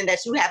is something that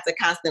you have to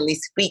constantly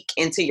speak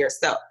into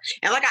yourself.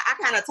 And like I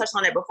kind of touched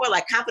on it before,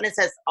 like confidence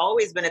has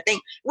always been a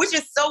thing, which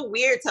is so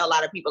weird to a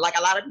lot of people. Like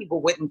a lot of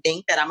people wouldn't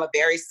think that I'm a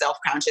very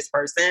self-conscious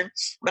person,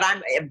 but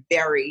I'm a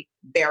very,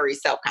 very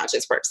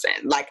self-conscious person.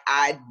 Like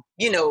I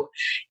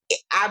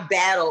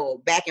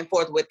battle back and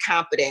forth with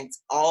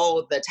confidence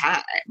all the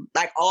time,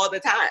 like all the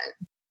time.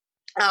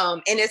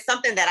 And it's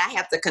something that I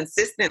have to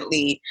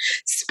consistently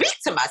speak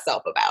to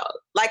myself about,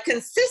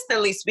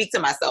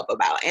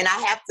 And I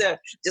have to,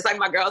 just like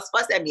my girls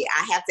fuss at me,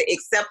 I have to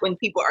accept when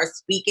people are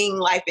speaking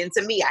life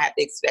into me. I have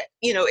to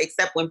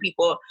accept when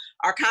people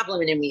are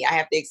complimenting me. I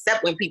have to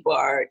accept when people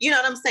are, you know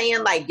what I'm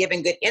saying? Like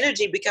giving good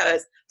energy,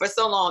 because for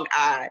so long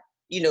I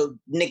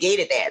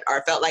negated that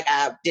or felt like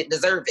I didn't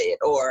deserve it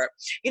or,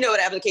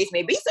 whatever the case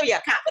may be. So yeah,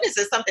 confidence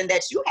is something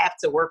that you have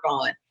to work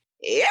on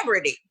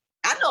every day.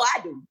 I know I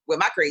do with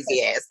my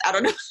crazy ass. I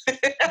don't know.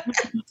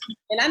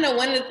 And I know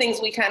one of the things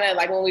we kind of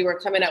like when we were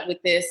coming up with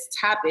this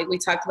topic, we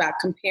talked about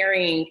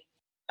comparing,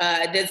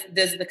 does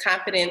the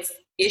confidence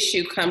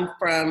issue come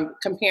from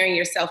comparing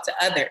yourself to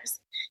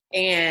others?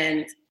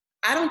 And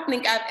I don't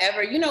think I've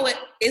ever, you know what,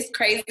 it's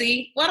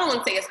crazy. Well, I don't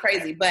want to say it's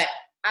crazy, but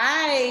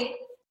I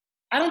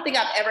don't think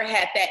I've ever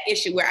had that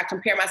issue where I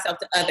compare myself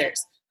to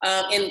others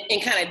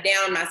and kind of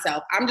down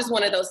myself. I'm just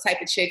one of those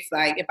type of chicks.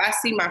 Like if I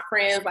see my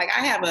friends, like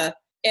I have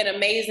an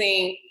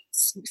amazing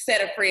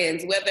set of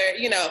friends, whether,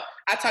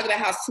 I talk about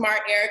how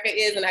smart Erica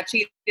is and I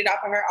cheated off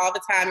of her all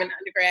the time in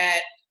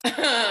undergrad.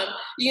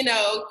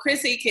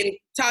 Chrissy can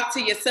talk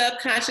to your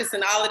subconscious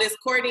and all of this.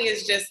 Courtney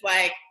is just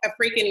like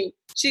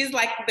she's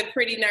like the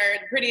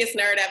prettiest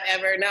nerd I've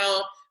ever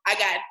known. I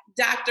got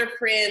doctor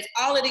friends,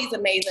 all of these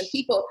amazing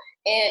people.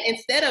 And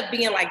instead of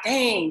being like,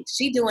 dang,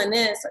 she's doing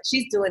this or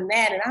she's doing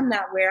that and I'm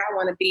not where I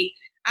want to be,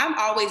 I'm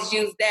always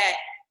used that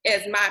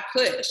as my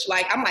push.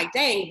 Like, I'm like,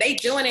 dang, they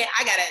doing it.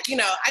 I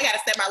gotta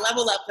set my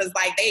level up because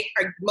like they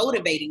are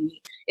motivating me.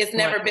 It's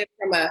never been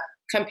from a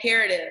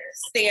comparative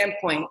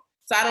standpoint.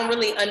 So I don't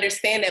really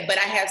understand it, but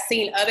I have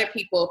seen other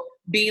people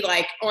be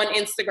like on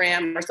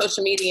Instagram or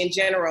social media in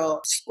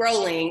general,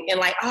 scrolling and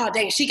like, oh,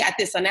 dang, she got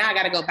this. So now I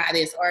got to go buy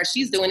this, or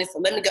she's doing this. So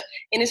let me go.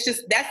 And it's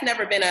just, that's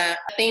never been a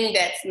thing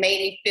that's made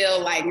me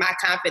feel like my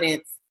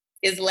confidence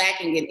is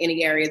lacking in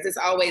any areas. It's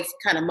always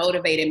kind of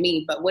motivated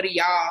me. But what do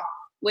y'all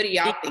think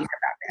about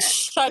that?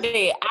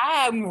 Sade,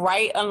 I'm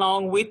right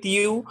along with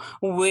you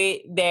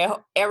with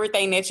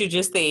everything that you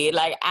just said.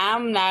 Like,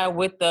 I'm not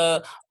with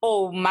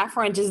my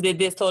friend just did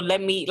this, so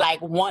let me like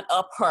one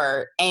up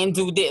her and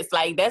do this.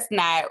 Like, that's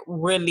not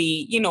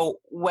really,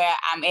 where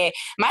I'm at.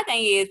 My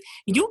thing is,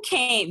 you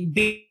can't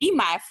be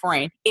my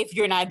friend if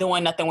you're not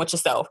doing nothing with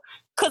yourself.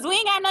 Because we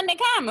ain't got nothing in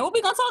common. What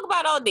we going to talk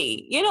about all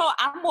day?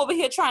 I'm over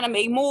here trying to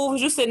make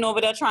moves. You sitting over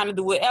there trying to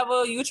do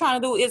whatever you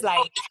trying to do. It's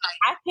like,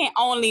 I can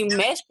only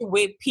mesh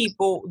with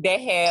people that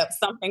have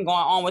something going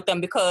on with them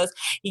because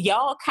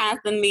y'all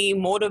constantly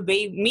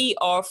motivate me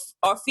or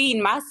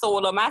feed my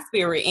soul or my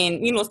spirit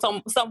in,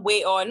 some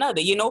way or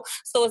another,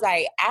 So it's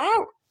like,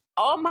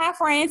 all my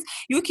friends,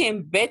 you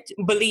can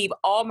believe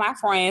all my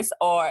friends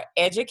are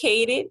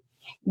educated.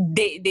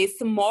 They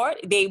smart,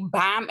 they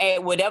bomb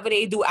at whatever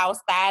they do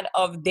outside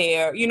of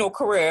their,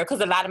 career.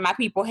 Because a lot of my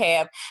people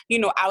have,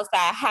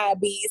 outside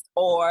hobbies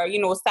or,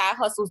 side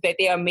hustles that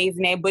they're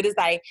amazing at. But it's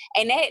like,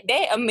 and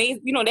that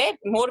amazing, that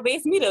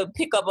motivates me to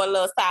pick up a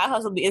little side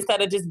hustle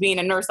instead of just being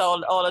a nurse all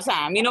the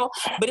time,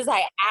 But it's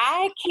like,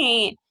 I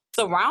can't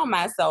surround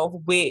myself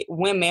with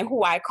women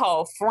who I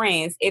call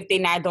friends if they're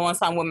not doing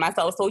something with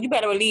myself. So you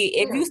better believe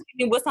if you see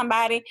me with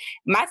somebody,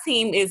 my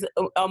team is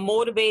a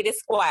motivated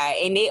squad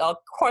and they are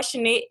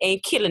crushing it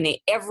and killing it,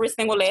 every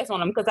single last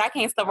one of them, because I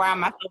can't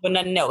surround myself with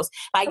nothing else.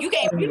 Like you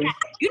can't, you're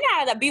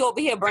not gonna be over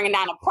here bringing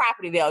down a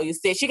property value,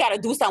 sis. You got to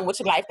do something with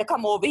your life to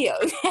come over here.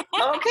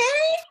 Okay,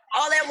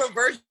 all that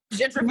reverse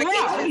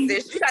gentrification,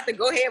 sis. You got to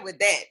go ahead with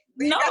that.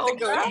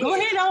 Go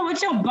ahead on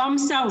with your bum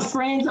self,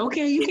 friends.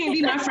 Okay, you can't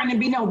be my friend and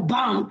be no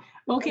bum.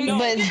 Okay,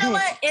 but you know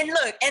what? And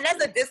look, and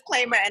that's a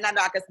disclaimer, and I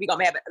know I can speak on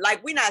behalf.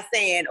 Like, we're not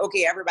saying,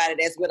 okay, everybody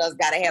that's with us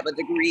got to have a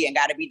degree and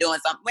got to be doing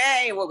something. Well,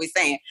 that ain't what we're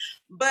saying.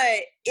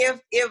 But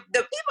if the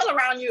people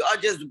around you are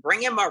just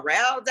bringing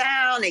morale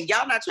down and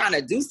y'all not trying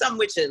to do something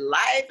with your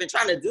life and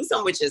trying to do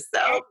something with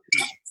yourself,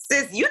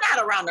 sis, you're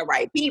not around the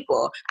right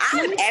people.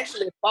 I've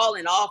actually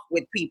fallen off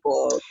with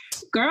people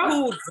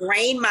who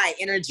drain my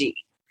energy.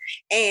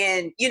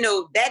 And, you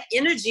know, that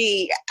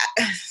energy...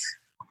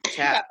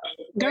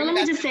 Girl, let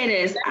me just say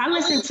this. I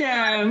listened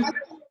to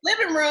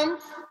living room.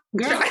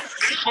 Girl,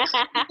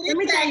 let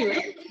me tell you.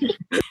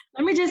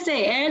 Let me just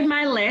say, Ed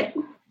Milet,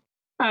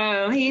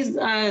 he's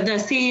the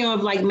CEO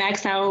of like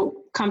Max Out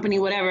Company,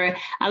 whatever.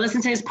 I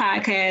listened to his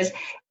podcast.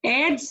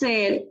 Ed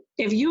said,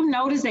 if you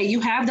notice that you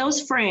have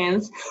those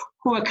friends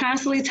who are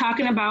constantly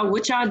talking about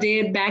what y'all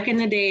did back in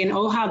the day and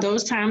how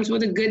those times were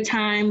the good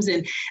times,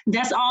 and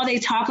that's all they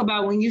talk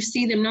about when you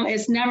see them. No,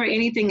 it's never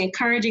anything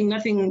encouraging,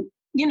 nothing,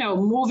 you know,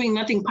 moving,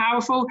 nothing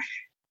powerful.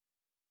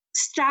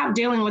 Stop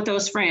dealing with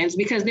those friends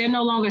because they're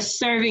no longer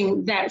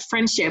serving that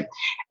friendship.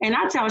 And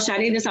I tell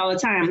Sade this all the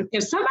time.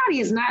 If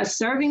somebody is not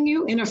serving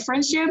you in a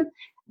friendship,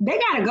 they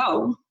got to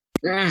go.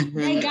 Mm-hmm.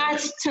 They got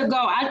to go.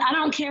 I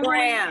don't care.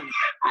 Bye.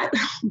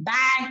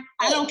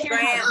 I don't care.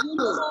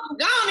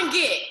 Go on and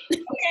get.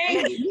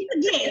 Okay?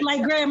 Get,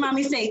 like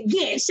grandmommy say,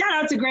 get. Shout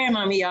out to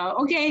grandmommy, y'all.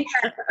 Okay?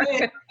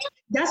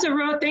 That's a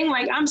real thing.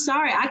 Like, I'm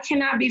sorry. I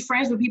cannot be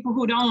friends with people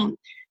who don't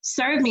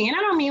serve me. And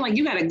I don't mean like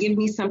you got to give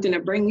me something or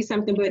bring me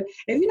something, but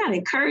if you're not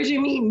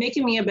encouraging me,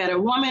 making me a better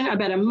woman, a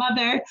better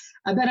mother,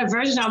 a better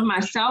version of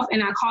myself,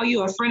 and I call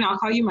you a friend, I'll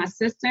call you my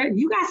sister,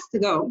 you got to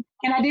go.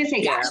 And I did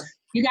say, guys,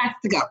 you got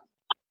to go.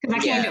 Because I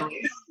can't do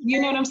it.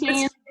 You know what I'm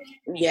saying?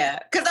 Yeah.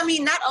 Because, I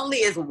mean, not only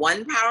is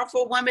one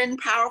powerful woman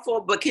powerful,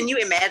 but can you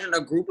imagine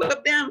a group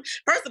of them?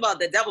 First of all,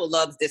 the devil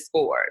loves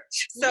discord.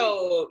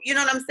 So, you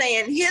know what I'm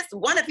saying?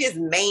 One of his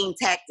main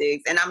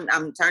tactics, and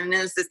I'm turning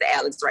to Sister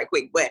Alex right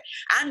quick, but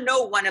I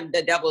know one of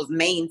the devil's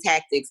main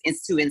tactics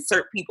is to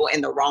insert people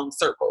in the wrong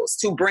circles,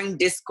 to bring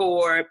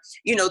discord,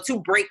 you know, to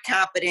break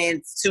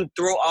confidence, to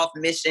throw off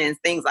missions,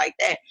 things like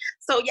that.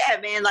 So, yeah,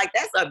 man, like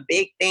that's a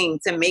big thing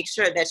to make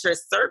sure that your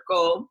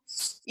circle,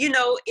 you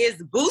know,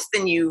 is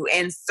boosting you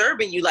and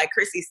serving you, like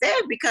Chrissy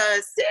said,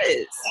 because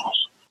sis,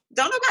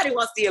 don't nobody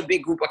want to see a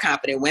big group of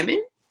confident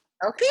women.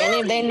 Okay.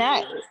 And if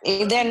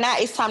they're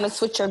not, it's time to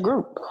switch your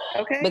group.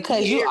 Okay.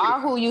 Because you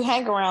are who you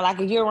hang around. Like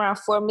if you're around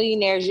 4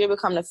 millionaires, you'll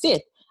become the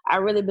 5th. I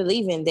really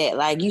believe in that.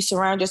 Like you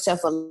surround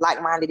yourself with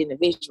like-minded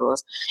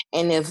individuals.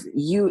 And if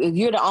you're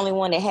the only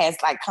one that has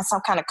like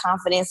some kind of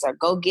confidence or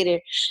go-getter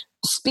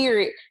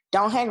spirit,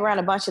 don't hang around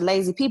a bunch of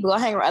lazy people. Go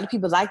hang around other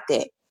people like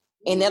that.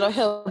 And that'll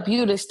help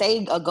you to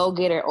stay a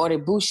go-getter or to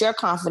boost your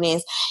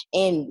confidence.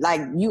 And like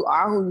you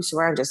are who you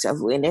surround yourself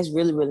with. And that's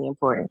really, really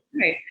important.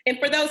 Right. And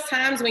for those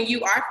times when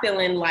you are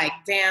feeling like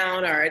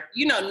down or,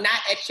 you know, not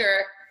at your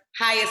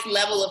highest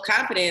level of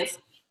confidence,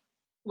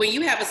 when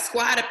you have a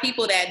squad of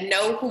people that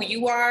know who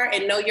you are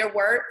and know your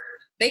worth,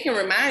 they can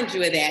remind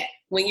you of that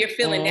when you're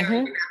feeling down,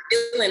 you're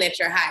not feeling at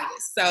your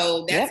highest.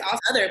 So that's also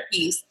another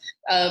piece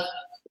of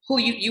who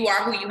you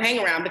are, who you hang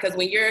around, because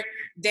when you're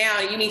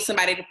down and you need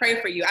somebody to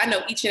pray for you, I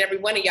know each and every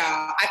one of y'all,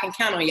 I can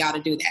count on y'all to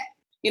do that.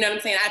 You know what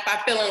I'm saying? If I'm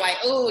feeling like,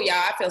 oh, y'all,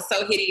 I feel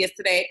so hideous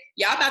today,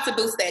 y'all about to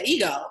boost that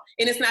ego.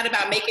 And it's not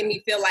about making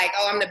me feel like,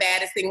 oh, I'm the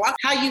baddest thing.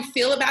 How you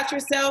feel about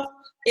yourself,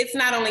 it's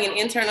not only an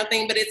internal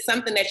thing, but it's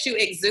something that you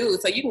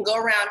exude. So you can go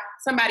around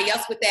somebody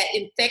else with that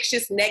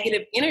infectious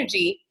negative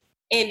energy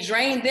and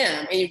drain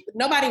them. And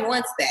nobody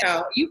wants that.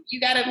 So you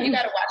gotta watch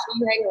who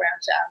you hang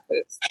around,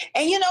 child.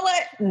 And you know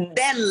what?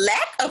 That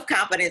lack of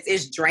confidence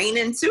is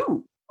draining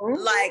too.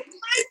 Mm-hmm. Like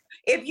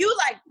if you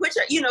like put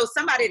your, you know,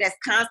 somebody that's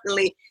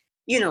constantly,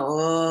 you know,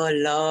 oh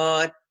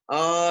Lord,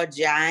 oh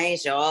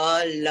Giants,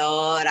 oh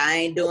Lord, I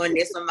ain't doing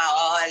this with my,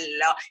 oh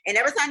Lord. And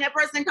every time that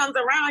person comes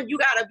around, you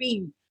gotta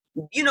be,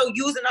 you know,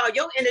 using all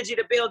your energy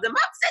to build them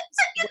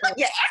up.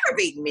 You're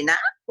aggravating me now.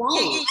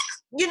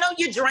 You know,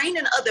 you're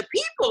draining other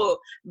people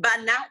by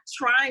not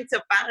trying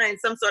to find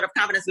some sort of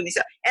confidence with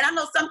yourself. And I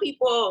know some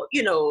people,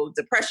 you know,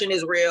 depression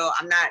is real.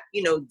 I'm not,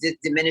 you know,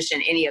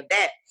 diminishing any of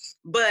that.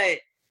 But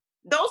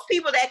those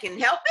people that can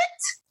help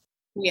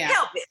it,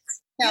 help it.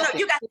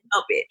 You got to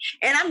help it.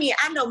 And I mean,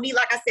 I know me,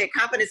 like I said,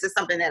 confidence is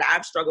something that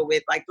I've struggled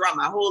with like throughout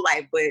my whole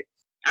life. But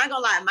I ain't gonna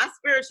lie, my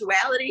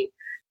spirituality,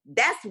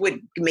 that's what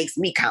makes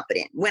me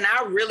confident. When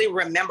I really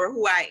remember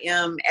who I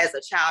am as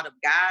a child of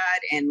God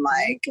and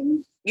like,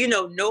 you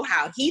know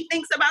how he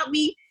thinks about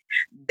me,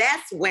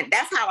 that's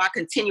how I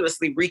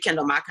continuously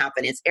rekindle my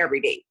confidence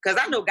every day. Because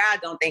I know God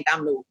don't think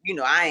I'm no,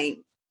 I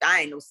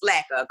ain't no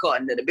slacker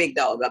according to the big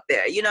dog up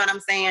there. You know what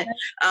I'm saying?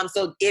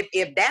 So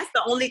if that's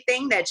the only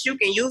thing that you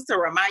can use to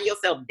remind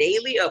yourself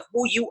daily of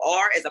who you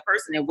are as a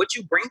person and what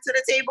you bring to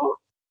the table,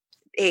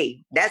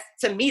 hey, that's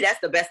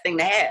the best thing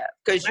to have,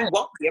 because you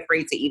won't be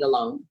afraid to eat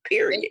alone,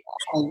 period.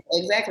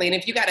 Exactly. And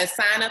if you got to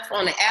sign up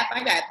on the app,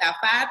 I got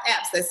 5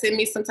 apps that send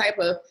me some type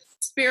of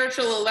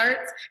spiritual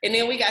alerts. And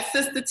then we got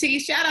Sister T.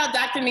 Shout out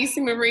Dr.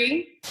 Nisi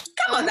Marie.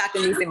 Come on, Dr.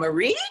 Nisi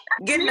Marie.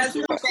 Getting the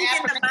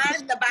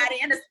mind, the body,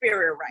 and the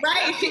spirit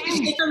right.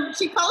 Right.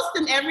 She posts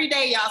them every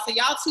day, y'all. So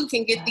y'all too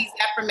can get these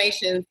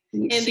affirmations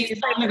in these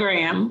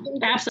Instagram.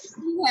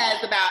 Absolutely. She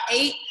has about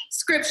 8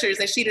 scriptures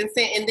that she done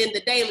sent, and then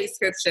the daily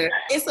scripture.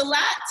 It's a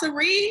lot to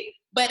read,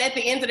 but at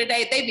the end of the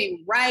day, they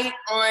be right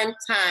on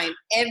time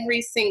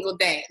every single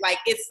day. Like,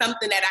 it's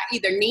something that I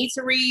either need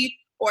to read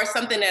or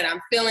something that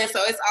I'm feeling. So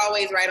it's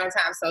always right on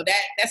time. So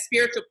that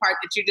spiritual part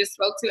that you just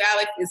spoke to,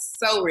 Alex, is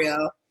so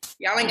real.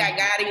 Y'all ain't got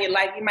God in your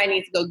life, you might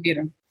need to go get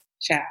him.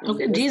 Child.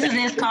 Okay, Jesus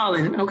is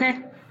calling, okay?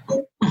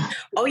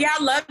 Oh yeah,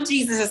 I love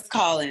Jesus is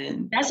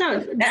calling. That's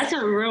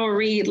a real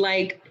read.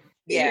 Like,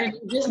 yeah,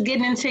 you're just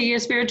getting into your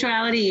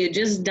spirituality. You're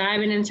just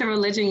diving into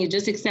religion. You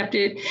just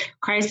accepted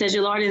Christ as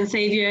your Lord and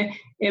Savior.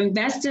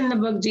 Invest in the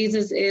book,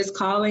 Jesus is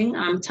Calling.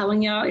 I'm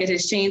telling y'all, it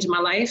has changed my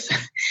life.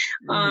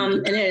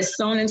 And it has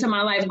sown into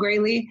my life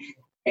greatly.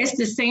 It's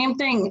the same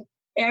thing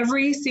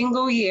every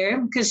single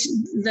year, because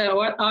the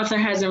author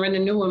hasn't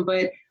written a new one,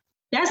 but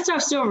that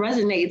stuff still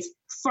resonates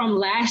from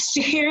last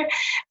year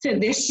to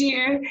this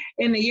year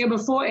and the year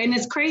before. And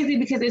it's crazy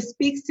because it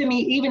speaks to me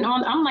even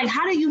on, I'm like,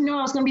 how do you know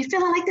I was going to be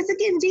feeling like this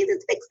again?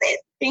 Jesus, fix it.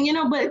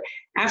 And, but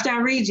after I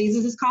read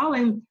Jesus is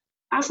Calling,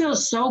 I feel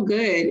so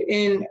good.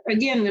 And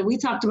again, we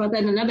talked about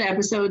that in another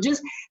episode,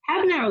 just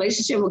having that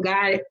relationship with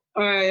God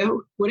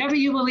or whatever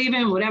you believe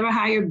in, whatever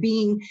higher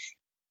being,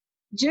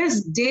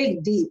 just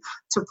dig deep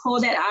to pull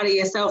that out of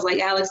yourself. Like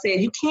Alex said,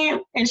 you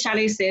can't, and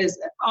Sade says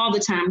all the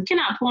time, you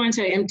cannot pour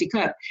into an empty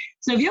cup.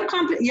 So if your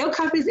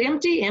cup is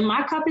empty and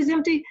my cup is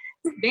empty,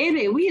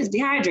 baby, we is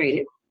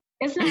dehydrated.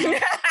 It's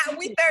not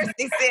we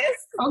thirsty, sis.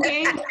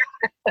 Okay.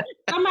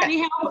 Somebody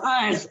help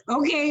us,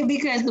 okay?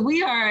 Because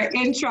we are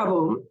in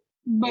trouble.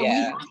 But we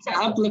have to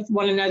uplift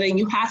one another, and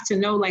you have to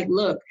know, like,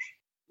 look,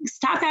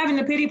 stop having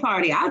the pity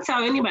party. I'll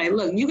tell anybody,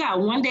 look, you got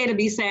one day to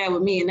be sad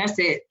with me, and that's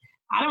it.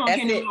 I don't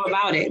care no more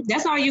about it.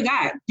 That's all you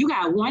got. You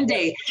got one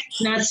day.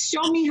 Now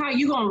show me how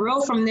you're going to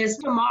roll from this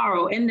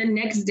tomorrow and the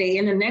next day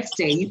and the next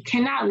day. You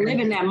cannot live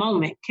in that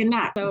moment.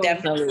 Cannot. So,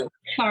 definitely.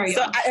 Sorry.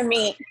 So, I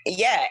mean,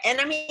 yeah. And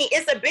I mean,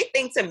 it's a big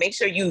thing to make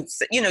sure you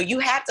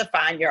have to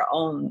find your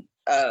own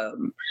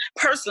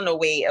personal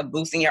way of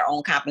boosting your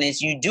own confidence.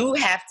 You do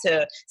have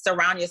to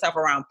surround yourself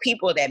around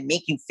people that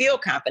make you feel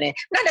confident,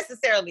 not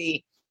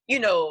necessarily,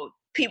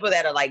 people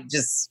that are like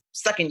just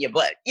sucking your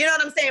butt. You know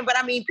what I'm saying? But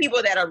I mean,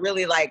 people that are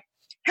really like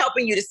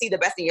helping you to see the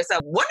best in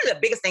yourself. One of the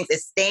biggest things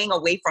is staying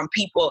away from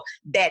people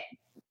that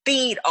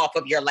feed off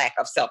of your lack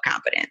of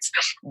self-confidence.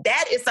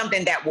 That is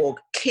something that will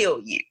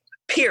kill you.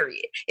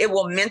 Period. It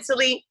will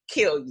mentally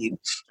kill you.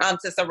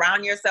 To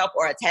surround yourself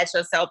or attach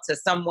yourself to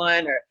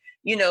someone or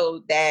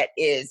that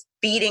is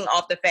feeding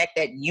off the fact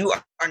that you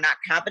are not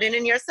confident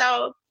in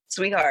yourself.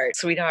 Sweetheart,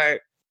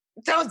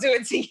 don't do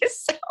it to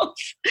yourself.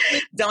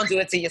 Don't do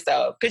it to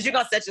yourself, because you're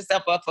going to set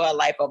yourself up for a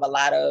life of a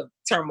lot of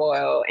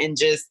turmoil and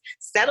just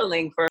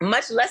settling for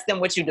much less than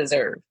what you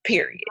deserve,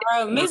 period.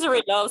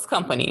 Misery loves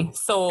company.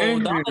 So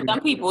don't let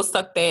them people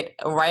suck that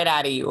right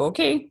out of you,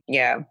 okay?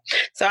 Yeah.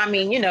 So, I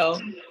mean,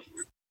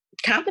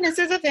 confidence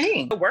is a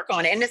thing to work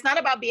on it. And it's not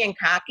about being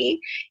cocky.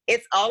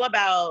 It's all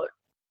about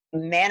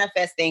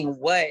manifesting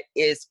what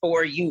is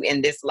for you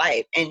in this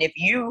life. And if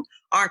you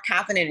aren't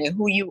confident in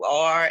who you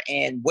are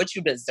and what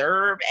you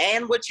deserve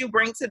and what you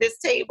bring to this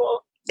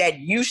table that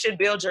you should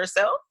build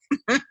yourself,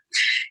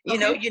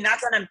 you're not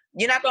gonna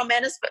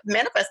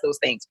manifest those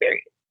things,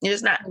 period. You're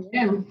just not.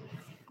 Yeah.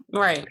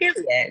 Right.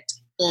 Period.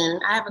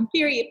 And I have a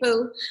period,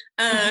 Pooh.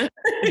 I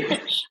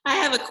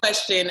have a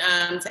question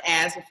to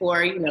ask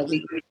before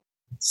we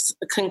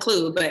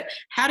conclude, but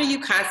how do you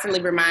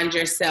constantly remind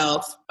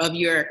yourself of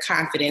your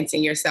confidence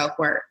and your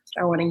self-worth?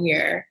 I want to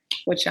hear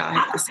what y'all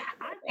have to say.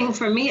 I think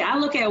for me, I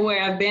look at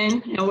where I've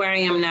been and where I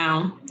am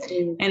now,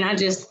 and I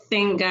just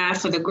thank God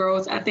for the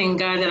growth. I thank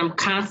God that I'm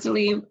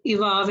constantly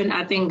evolving.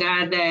 I thank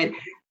God that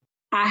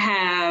I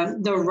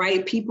have the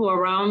right people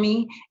around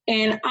me.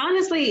 And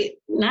honestly,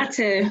 not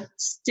to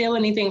steal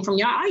anything from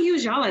y'all, I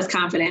use y'all as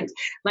confidence.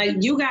 Like,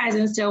 you guys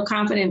instill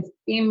confidence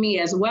in me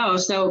as well.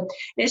 So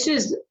it's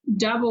just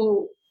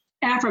double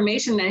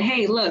affirmation that,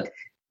 hey, look,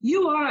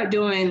 you are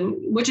doing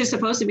what you're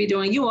supposed to be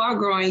doing. You are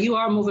growing. You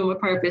are moving with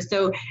purpose.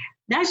 So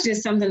that's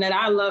just something that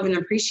I love and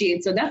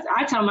appreciate. So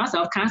I tell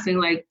myself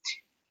constantly, like,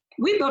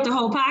 we built the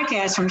whole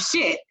podcast from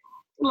shit.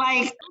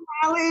 Like,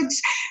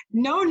 knowledge,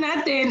 no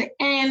nothing.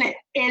 And it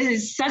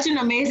is such an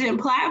amazing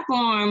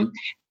platform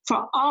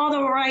for all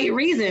the right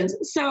reasons.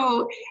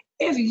 So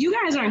if you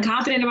guys aren't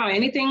confident about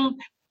anything,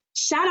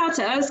 shout out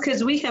to us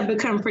because we have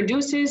become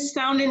producers,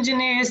 sound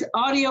engineers,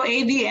 audio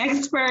AV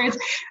experts,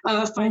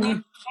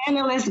 financial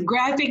analysts,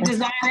 graphic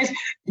designers.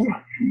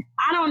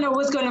 I don't know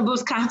what's going to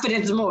boost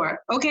confidence more.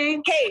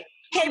 Okay.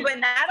 Hey, but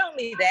not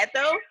only that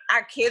though,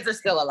 our kids are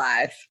still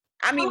alive.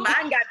 I mean,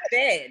 mine got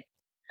fed.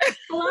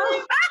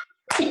 Hello?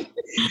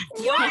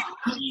 What?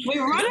 We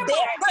run a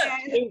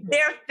podcast.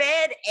 They're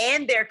fed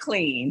and they're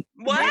clean.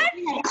 What?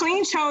 We have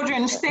clean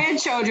children, fed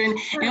children,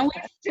 and we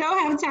still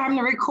have time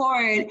to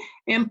record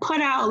and put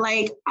out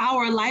like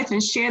our life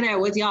and share that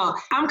with y'all.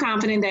 I'm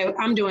confident that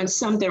I'm doing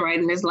something right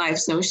in this life.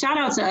 So shout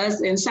out to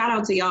us and shout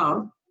out to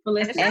y'all for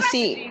listening. And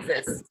see,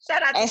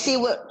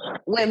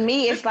 with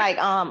me, it's like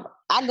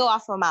I go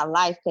off of my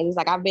life because it's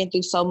like I've been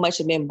through so much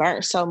and been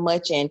burnt so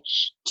much and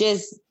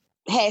just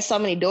had so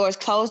many doors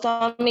closed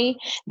on me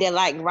that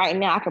like right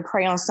now I can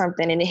pray on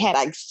something and it had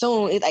like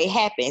soon it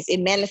happens, it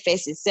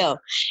manifests itself.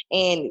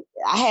 And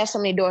I have so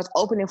many doors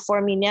opening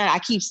for me now. I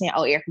keep saying,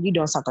 oh, Erica, you're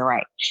doing something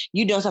right.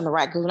 You're doing something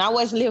right. Because when I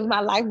wasn't living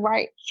my life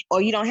right,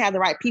 or you don't have the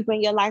right people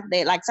in your life,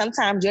 that like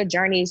sometimes your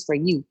journey is for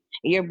you.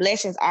 Your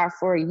blessings are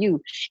for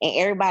you, and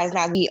everybody's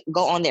not going to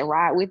go on that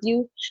ride with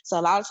you. So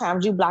a lot of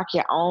times you block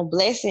your own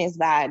blessings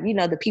by,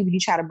 the people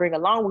you try to bring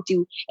along with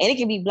you, and it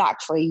can be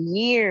blocked for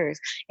years.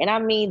 And I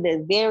mean,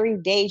 the very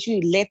days you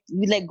let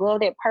go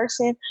of that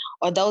person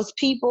or those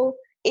people,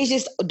 it's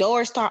just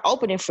doors start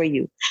opening for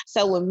you.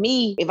 So with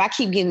me, if I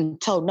keep getting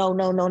told no,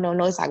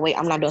 it's like, wait,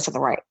 I'm not doing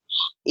something right.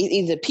 It's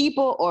either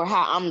people or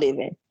how I'm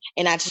living.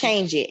 And I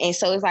change it. And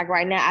so it's like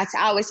right now, I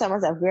always tell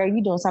myself, girl,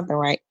 you doing something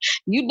right.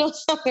 You doing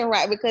something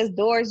right because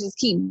doors just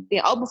keep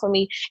being open for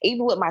me.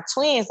 Even with my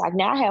twins, like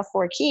now I have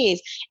 4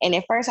 kids. And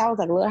at first I was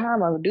like, well, how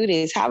am I going to do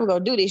this? How are we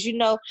going to do this?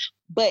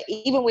 But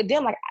even with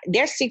them, like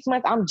they're 6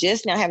 months, I'm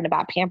just now having to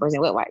buy Pampers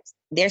and wet wipes.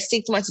 They're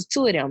 6 months, it's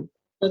 2 of them.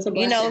 And I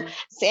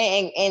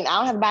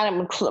don't have to buy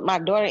my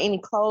daughter any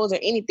clothes or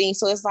anything.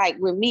 So it's like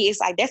with me, it's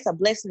like that's a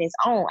blessing its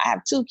own. I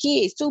have 2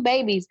 kids, 2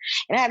 babies,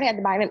 and I haven't had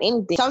to buy them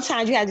anything.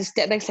 Sometimes you have to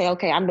step back and say,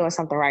 okay, I'm doing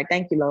something right.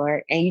 Thank you,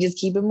 Lord. And you just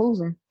keep it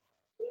moving.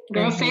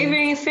 Girl, favor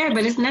ain't fair,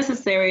 but it's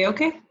necessary,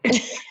 okay?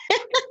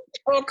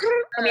 Okay.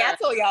 I mean, I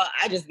told y'all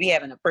I just be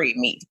having a free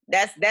me.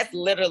 That's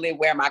literally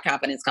where my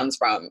confidence comes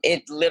from.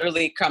 It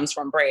literally comes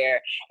from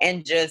prayer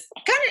and just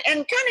kind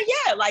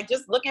of, like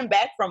just looking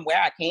back from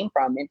where I came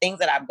from and things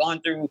that I've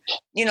gone through,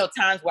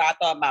 times where I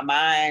thought my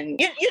mind,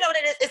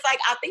 it's like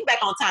I think back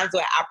on times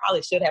where I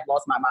probably should have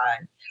lost my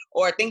mind,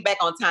 or think back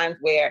on times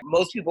where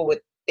most people would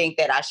think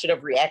that I should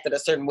have reacted a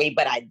certain way,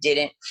 but I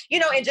didn't,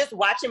 and just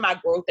watching my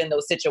growth in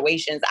those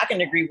situations. I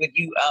can agree with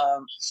you,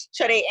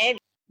 Sade, and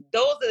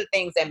those are the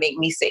things that make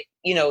me say,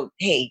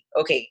 hey,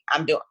 okay,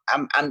 I'm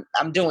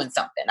doing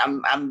something.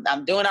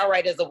 I'm doing all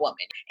right as a woman.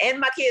 And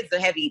my kids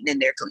have eaten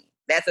and they're clean.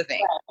 That's the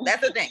thing.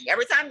 That's the thing.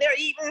 Every time they're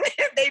eating,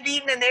 they've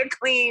eaten and they're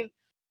clean.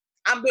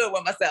 I'm good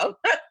with myself.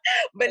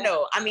 But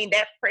no, I mean,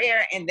 that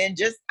prayer and then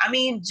just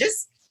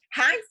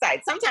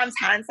hindsight. Sometimes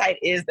hindsight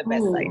is the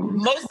best sight.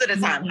 Most of the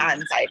time,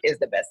 hindsight is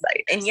the best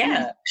sight. And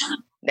yeah,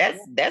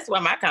 that's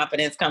where my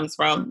confidence comes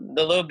from.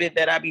 The little bit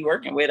that I be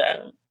working with.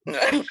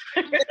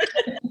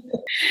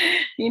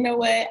 You know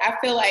what? I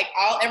feel like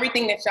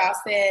everything that y'all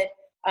said,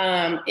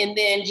 and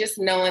then just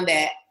knowing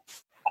that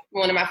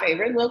one of my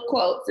favorite little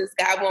quotes is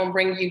God won't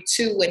bring you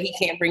to what he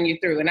can't bring you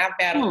through. And I've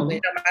battled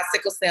with my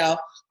sickle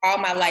cell all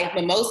my life,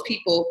 but most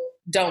people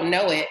don't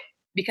know it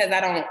because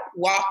I don't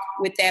walk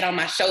with that on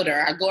my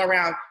shoulder. I go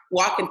around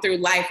walking through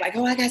life like,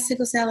 oh, I got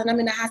sickle cell and I'm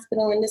in the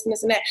hospital and this and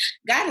this and that.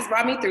 God has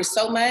brought me through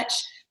so much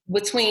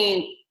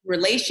between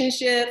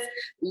relationships,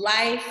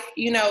 life,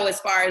 as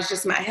far as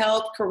just my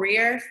health,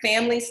 career,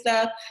 family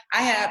stuff.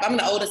 I'm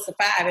the oldest of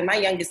 5 and my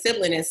youngest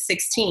sibling is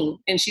 16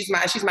 and she's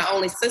my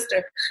only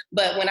sister.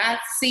 But when I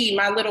see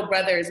my little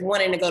brothers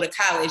wanting to go to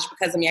college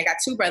because of me, I got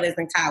 2 brothers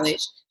in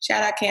college.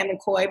 Shout out Camden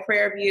Coy,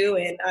 Prairie View,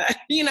 and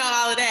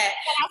all of that.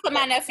 Shout out to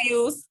my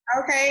nephews.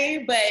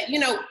 Okay, but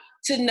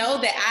to know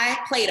that I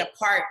played a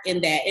part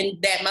in that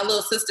and that my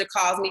little sister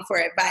calls me for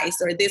advice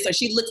or this, or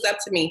she looks up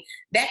to me,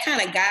 that kind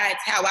of guides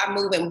how I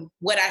move and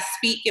what I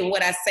speak and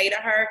what I say to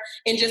her.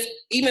 And just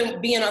even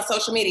being on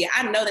social media,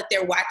 I know that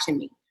they're watching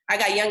me. I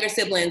got younger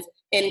siblings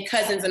and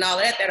cousins and all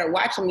of that are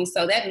watching me.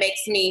 So that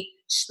makes me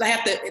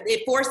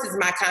it forces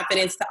my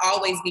confidence to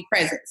always be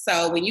present.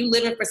 So when you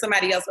living for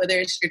somebody else, whether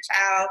it's your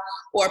child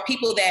or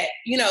people that,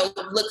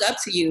 look up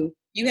to you,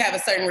 you have a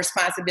certain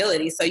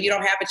responsibility. So you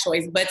don't have a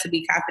choice but to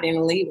be confident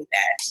and lead with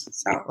that.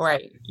 So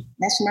right.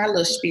 That's my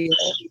little spiel.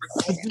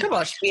 Come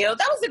on, spiel.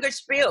 That was a good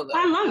spiel, though.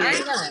 I love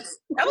it.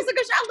 That was a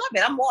good. I love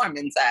it. I'm warm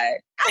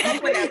inside. I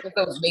love when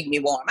episodes make me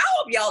warm. I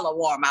hope y'all are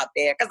warm out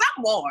there because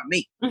I'm warm.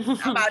 Me,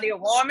 I'm out here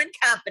warm and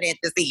confident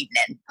this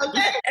evening.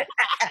 Okay,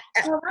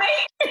 all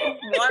right,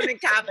 warm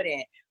and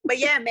confident. But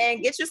yeah,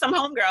 man, get you some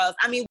homegirls.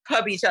 I mean, we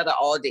pub each other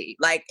all day.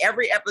 Like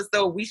every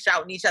episode, we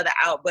shouting each other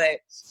out, but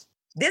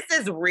this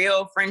is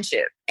real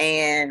friendship.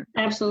 And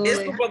absolutely,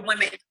 this group of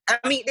women, I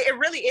mean, it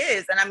really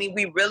is. And I mean,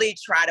 we really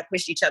try to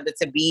push each other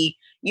to be,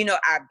 you know,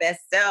 our best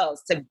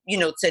selves, to, you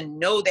know, to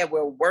know that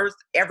we're worth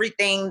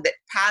everything that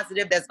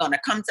positive that's going to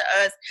come to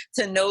us,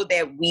 to know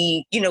that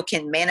we, you know,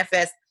 can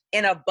manifest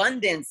in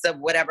abundance of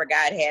whatever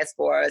God has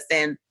for us.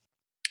 And,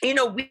 you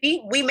know,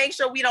 we make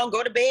sure we don't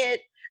go to bed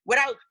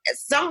without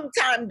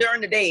sometime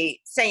during the day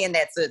saying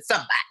that to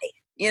somebody.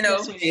 You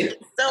know,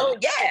 so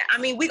yeah, I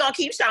mean, we're going to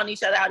keep shouting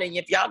each other out. And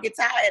if y'all get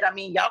tired, I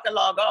mean, y'all can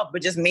log off,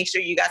 but just make sure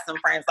you got some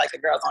friends like the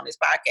girls on this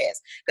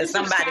podcast. Because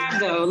somebody,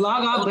 though,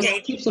 log off, okay.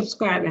 But keep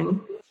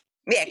subscribing.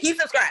 Yeah, keep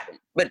subscribing.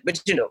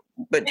 But you know,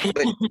 but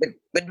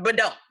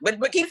don't.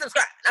 But keep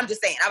subscribing. I'm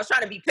just saying, I was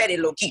trying to be petty,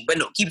 low key, but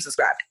no, keep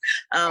subscribing.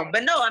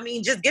 But no, I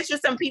mean, just get you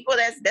some people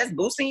that's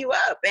boosting you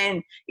up.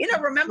 And, you know,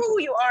 remember who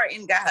you are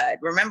in God.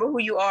 Remember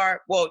who you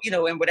are, well, you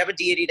know, in whatever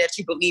deity that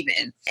you believe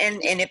in.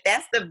 And if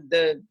that's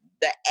the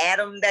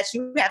atom that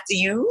you have to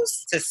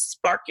use to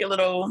spark your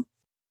little,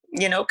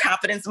 you know,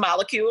 confidence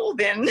molecule,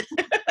 then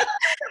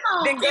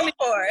then go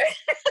for it.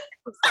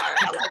 I'm sorry,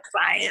 I like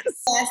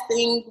science. Last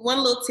thing,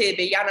 one little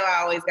tidbit. Y'all know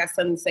I always got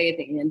something to say at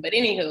the end, but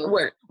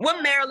anywho.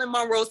 What Marilyn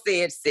Monroe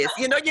said, sis.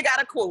 You know, you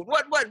got a quote.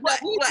 What?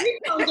 We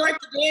know Dorothy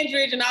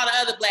Dandridge and all the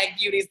other Black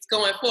beauties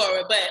going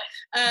forward, but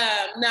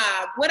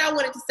what I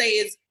wanted to say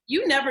is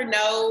you never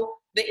know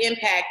the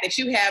impact that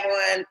you have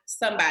on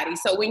somebody.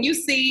 So when you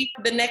see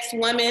the next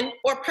woman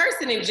or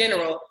person in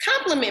general,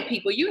 compliment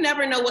people. You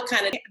never know what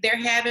kind of they're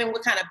having,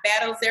 what kind of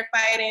battles they're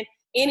fighting,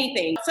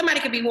 anything. Somebody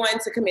could be wanting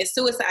to commit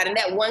suicide, and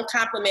that one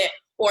compliment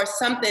or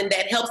something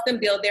that helps them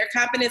build their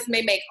confidence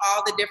may make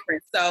all the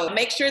difference. So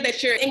make sure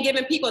that you're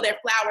giving people their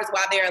flowers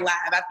while they're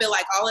alive. I feel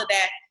like all of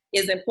that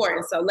is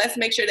important. So let's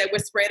make sure that we're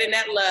spreading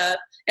that love,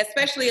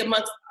 especially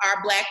amongst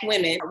our Black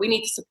women. We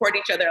need to support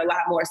each other a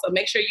lot more. So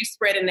make sure you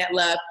spreading that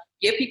love.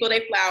 Give people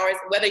their flowers,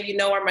 whether you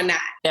know them or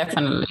not.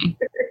 Definitely.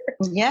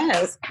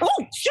 Yes. Oh,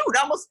 shoot,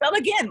 I almost fell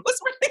again.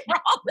 What's really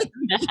wrong with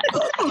me?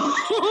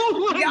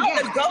 Y'all,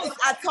 the ghosts,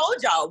 I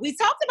told y'all, we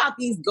talked about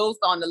these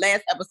ghosts on the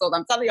last episode.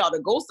 I'm telling y'all,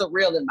 the ghosts are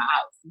real in my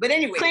house. But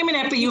anyway. Claiming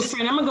that for you,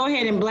 friend. I'm going to go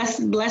ahead and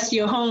bless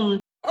your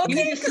home. Okay, you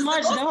need to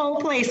smudge the whole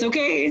place,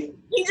 okay?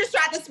 He just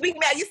tried to speak me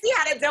out. You see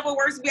how that devil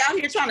works? We out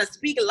here trying to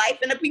speak life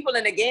into people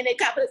and again they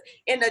confidence.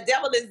 And the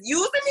devil is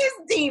using his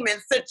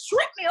demons to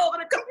trip me over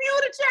the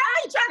computer, child.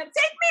 He's trying to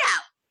take me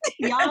out.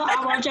 Y'all,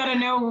 I want y'all to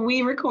know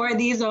we record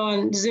these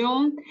on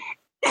Zoom.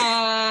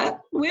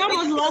 We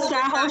almost lost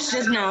our host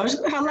just now.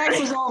 Her life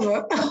was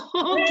over.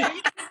 Okay.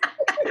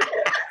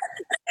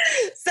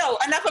 So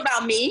enough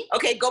about me.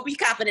 Okay, go be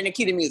confident and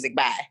cue the music.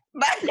 Bye.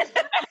 Bye.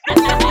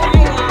 Bye,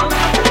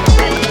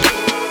 y'all.